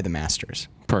destroy the masters.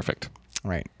 Perfect.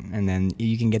 Right, and then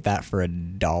you can get that for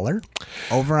 $1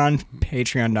 over on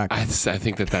Patreon.com. I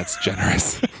think that's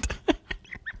generous.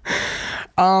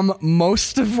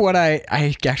 Most of what I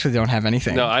actually don't have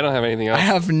anything. No, I don't have anything else. I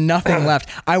have nothing left.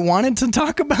 I wanted to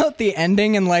talk about the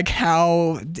ending and like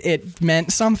how it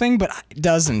meant something, but it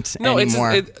doesn't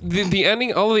anymore. It's the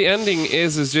ending. All the ending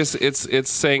is just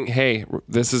it's saying, hey,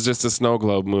 this is just a snow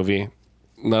globe movie.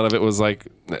 None of it was like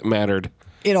mattered.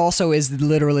 It also is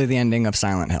literally the ending of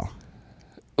Silent Hill.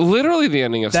 Literally the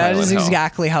ending of Silent Hill. That is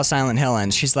exactly how Silent Hill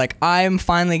ends. She's like, I'm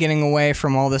finally getting away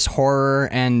from all this horror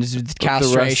and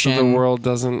castration. The rest of the world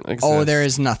doesn't exist. Oh, there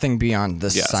is nothing beyond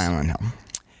this Silent Hill.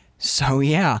 So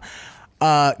yeah,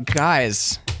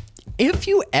 guys, if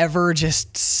you ever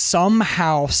just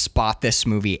somehow spot this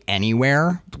movie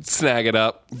anywhere, snag it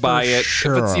up, buy it.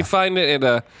 Sure. If you find it at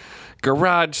a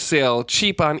garage sale,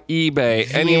 cheap on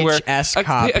eBay, anywhere. VHS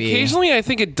copy. Occasionally, I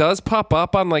think it does pop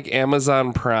up on like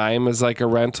Amazon Prime as like a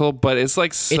rental, but it's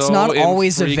like so it's not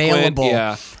always infrequent. available.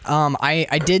 Yeah.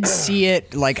 I did see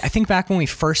it, like, I think back when we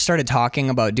first started talking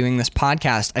about doing this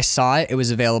podcast, I saw it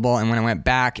was available, and when I went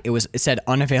back, it said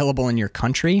unavailable in your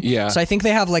country. Yeah. So I think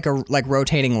they have like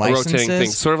rotating licenses. Rotating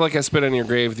thing. Sort of like I Spit on Your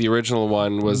Grave, the original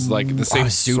one was like the same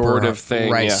sort of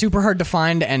thing. Right. Yeah. Super hard to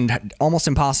find and almost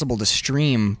impossible to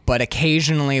stream, but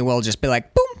occasionally we'll just be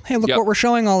like, boom, hey, look what we're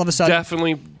showing all of a sudden.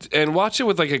 Definitely. And watch it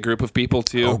with like a group of people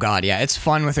too. Oh God, yeah. It's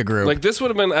fun with a group. Like this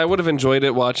I would have enjoyed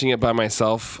it watching it by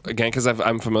myself again because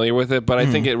I'm familiar with it, but I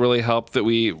think it really helped that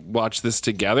we watched this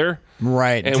together.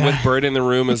 Right. And with Bird in the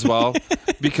room as well,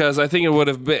 because I think it would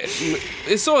have been,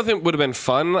 it still I think would have been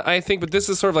fun, I think, but this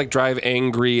is sort of like Drive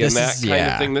Angry and that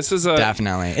kind of thing. This is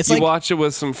definitely. It's you like, watch it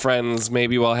with some friends,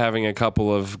 maybe while having a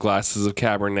couple of glasses of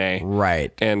Cabernet.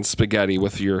 Right. And spaghetti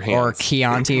with your hands. Or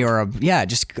Chianti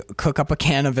just cook up a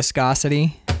can of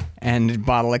Viscosity and a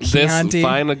bottle of Chianti.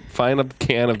 Find a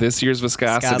can of this year's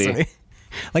Viscosity.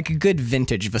 Like a good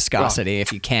vintage Viscosity,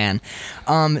 if you can.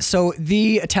 So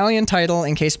the Italian title,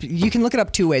 in case you can look it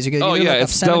up two ways.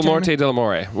 It's Del Morte Del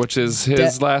More, which is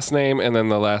his last name and then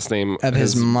the last name of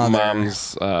his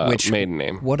mom's maiden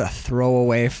name. What a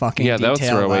throwaway fucking detail. Yeah, that was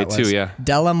throwaway too. Yeah,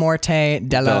 Della Morte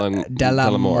Della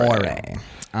More.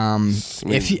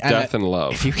 Death and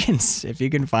love. If you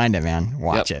can find it, man,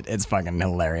 watch it. It's fucking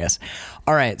hilarious.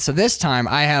 All right, so this time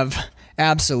I have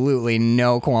absolutely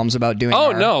no qualms about doing.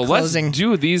 Let's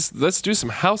do some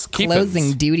housekeeping.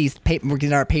 Closing duties. We're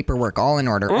getting our paperwork all in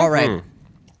order. All right.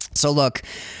 So look,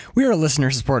 we're a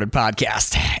listener-supported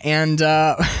podcast, and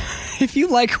if you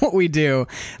like what we do,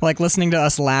 like listening to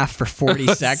us laugh for 40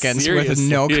 seconds with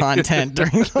no content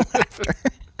during the laughter.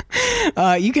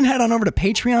 You can head on over to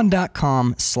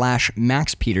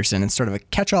patreon.com/Max Peterson. It's sort of a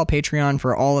catch-all Patreon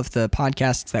for all of the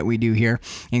podcasts that we do here,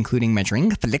 including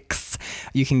Measuring Flicks.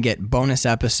 You can get bonus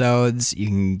episodes. You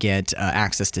can get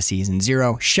access to Season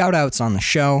 0, shout-outs on the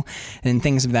show, and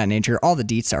things of that nature. All the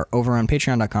deets are over on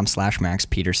patreon.com/Max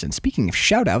Peterson. Speaking of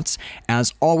shout-outs,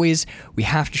 as always, we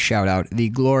have to shout out the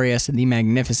glorious, the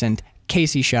magnificent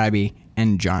Casey Scheibe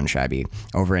and John Scheibe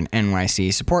over in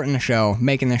NYC, supporting the show,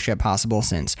 making this shit possible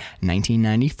since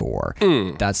 1994.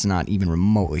 That's not even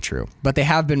remotely true, but they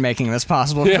have been making this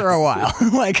possible for a while,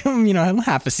 like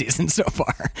half a season so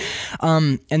far.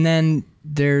 And then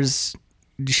there's,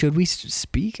 should we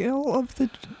speak ill of the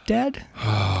dead?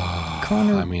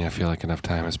 Connor. I mean, I feel like enough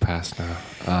time has passed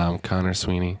now. Connor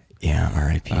Sweeney. Yeah,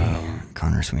 R.I.P.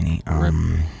 Connor Sweeney.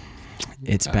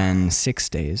 It's been 6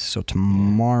 days, so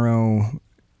tomorrow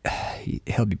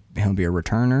he'll be a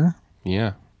returner.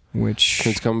 Yeah. Which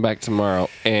he's coming back tomorrow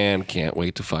and can't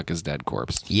wait to fuck his dead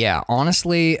corpse. Yeah,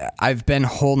 honestly, I've been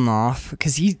holding off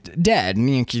because he's dead. I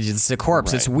mean, it's a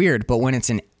corpse. Right. It's weird, but when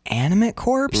it's an animate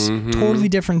corpse, totally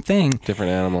different thing.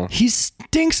 Different animal. He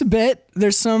stinks a bit.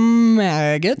 There's some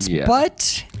maggots,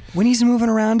 but when he's moving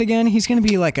around again, he's going to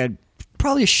be like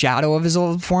probably a shadow of his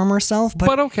old former self.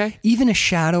 But okay. Even a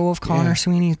shadow of Connor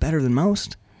Sweeney is better than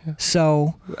most. Yeah.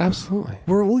 So absolutely,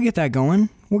 we'll get that going.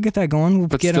 We'll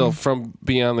but still him from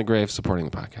beyond the grave supporting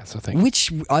the podcast. So thank you.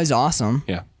 Which is awesome.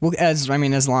 Yeah. Well, as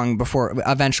long before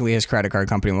eventually his credit card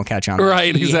company will catch on.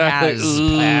 Right. Exactly.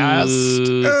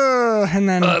 And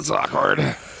then that's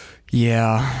awkward.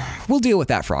 Yeah, we'll deal with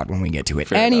that fraud when we get to it.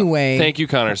 Fair anyway, enough. Thank you,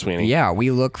 Connor Sweeney. Yeah,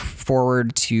 we look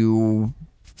forward to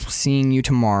seeing you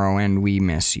tomorrow, and we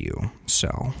miss you.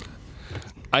 So.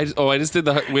 I just did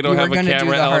we don't have a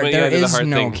camera element. There is the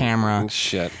no thing. camera.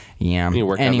 Shit. Yeah. You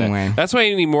work anyway. on that. That's why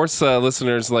you need more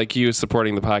listeners like you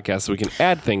supporting the podcast so we can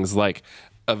add things like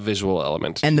a visual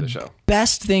element to the show.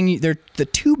 best thing. They're the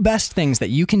two best things that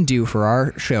you can do for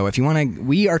our show. If you want to,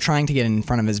 we are trying to get in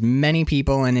front of as many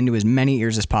people and into as many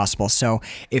ears as possible. So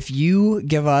if you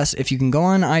can go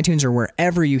on iTunes or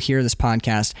wherever you hear this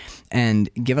podcast and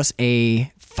give us a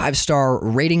 5-star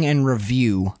rating and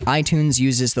review. iTunes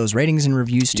uses those ratings and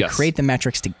reviews to create the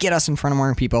metrics to get us in front of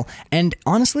more people. And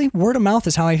honestly, word of mouth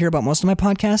is how I hear about most of my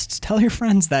podcasts. Tell your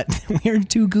friends that we're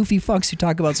two goofy fucks who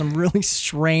talk about some really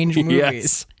strange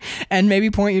movies. And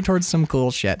maybe point you towards some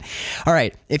cool shit. All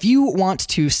right. If you want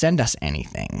to send us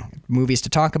anything, movies to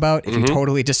talk about, if you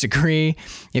totally disagree,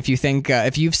 if you think,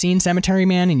 if you've seen Cemetery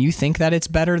Man and you think that it's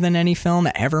better than any film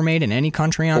ever made in any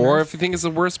country on Earth. Or if you think it's the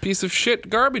worst piece of shit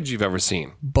garbage you've ever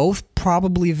seen. Both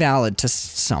probably valid to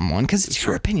someone because it's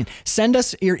your opinion. Send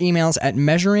us your emails at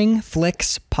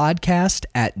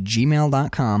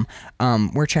measuringflixpodcast@gmail.com.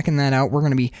 We're checking that out. We're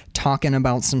going to be talking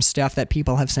about some stuff that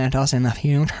people have sent us in the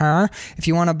future. If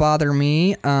you want to bother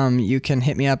me, you can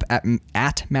hit me up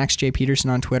at Max J.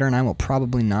 Peterson on Twitter, and I will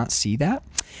probably not see that.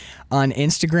 On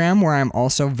Instagram, where I'm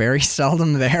also very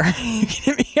seldom there, you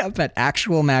can hit me up at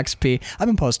 @ActualMaxP. I've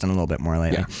been posting a little bit more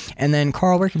lately. Yeah. And then,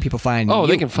 Carl, where can people find you? Oh,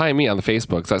 they can find me on the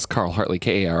Facebooks. That's Carl Hartley,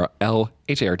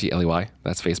 KarlHartley.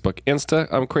 That's Facebook. Insta,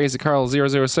 I'm Crazy Carl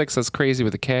 006. That's crazy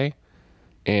with a K.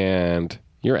 And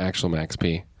you're Actual Max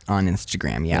P. On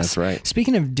Instagram, yes. That's right.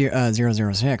 Speaking of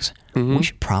 006, we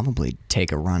should probably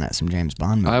take a run at some James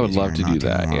Bond movies. I would love to do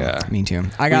that, yeah. Me too.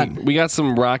 We got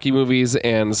some Rocky movies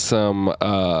and some...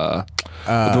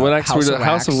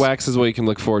 House of Wax is what you can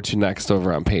look forward to next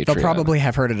over on Patreon. They'll probably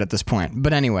have heard it at this point.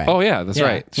 But anyway. Oh, yeah, that's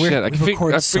right. Shit, I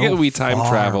forget we time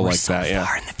travel like that. Yeah.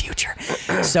 Far in the future.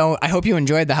 So I hope you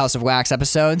enjoyed the House of Wax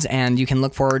episodes, and you can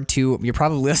look forward to, you're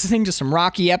probably listening to some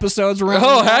Rocky episoes.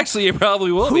 Actually, you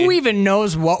probably will be. Who even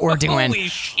knows what we're doing? Holy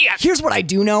shit. Here's what I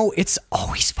do know. It's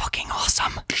always fucking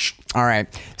awesome. All right.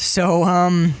 So, Are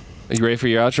you ready for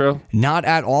your outro? Not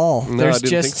at all. No, There's I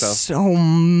didn't just think so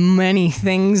many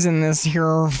things in this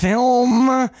here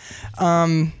film.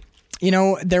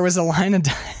 There was a line of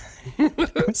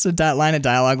line of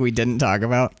dialogue we didn't talk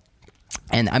about.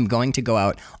 And I'm going to go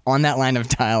out on that line of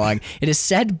dialogue. It is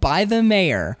said by the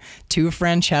mayor to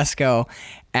Francesco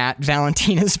at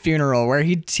Valentina's funeral, where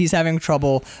he's having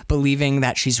trouble believing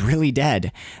that she's really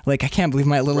dead. Like, I can't believe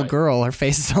my little girl, her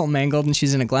face is all mangled and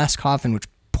she's in a glass coffin, which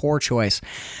poor choice.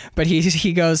 But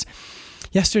he goes,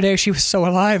 yesterday she was so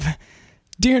alive.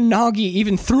 Dear Nagi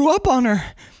even threw up on her,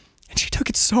 and she took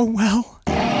it so well.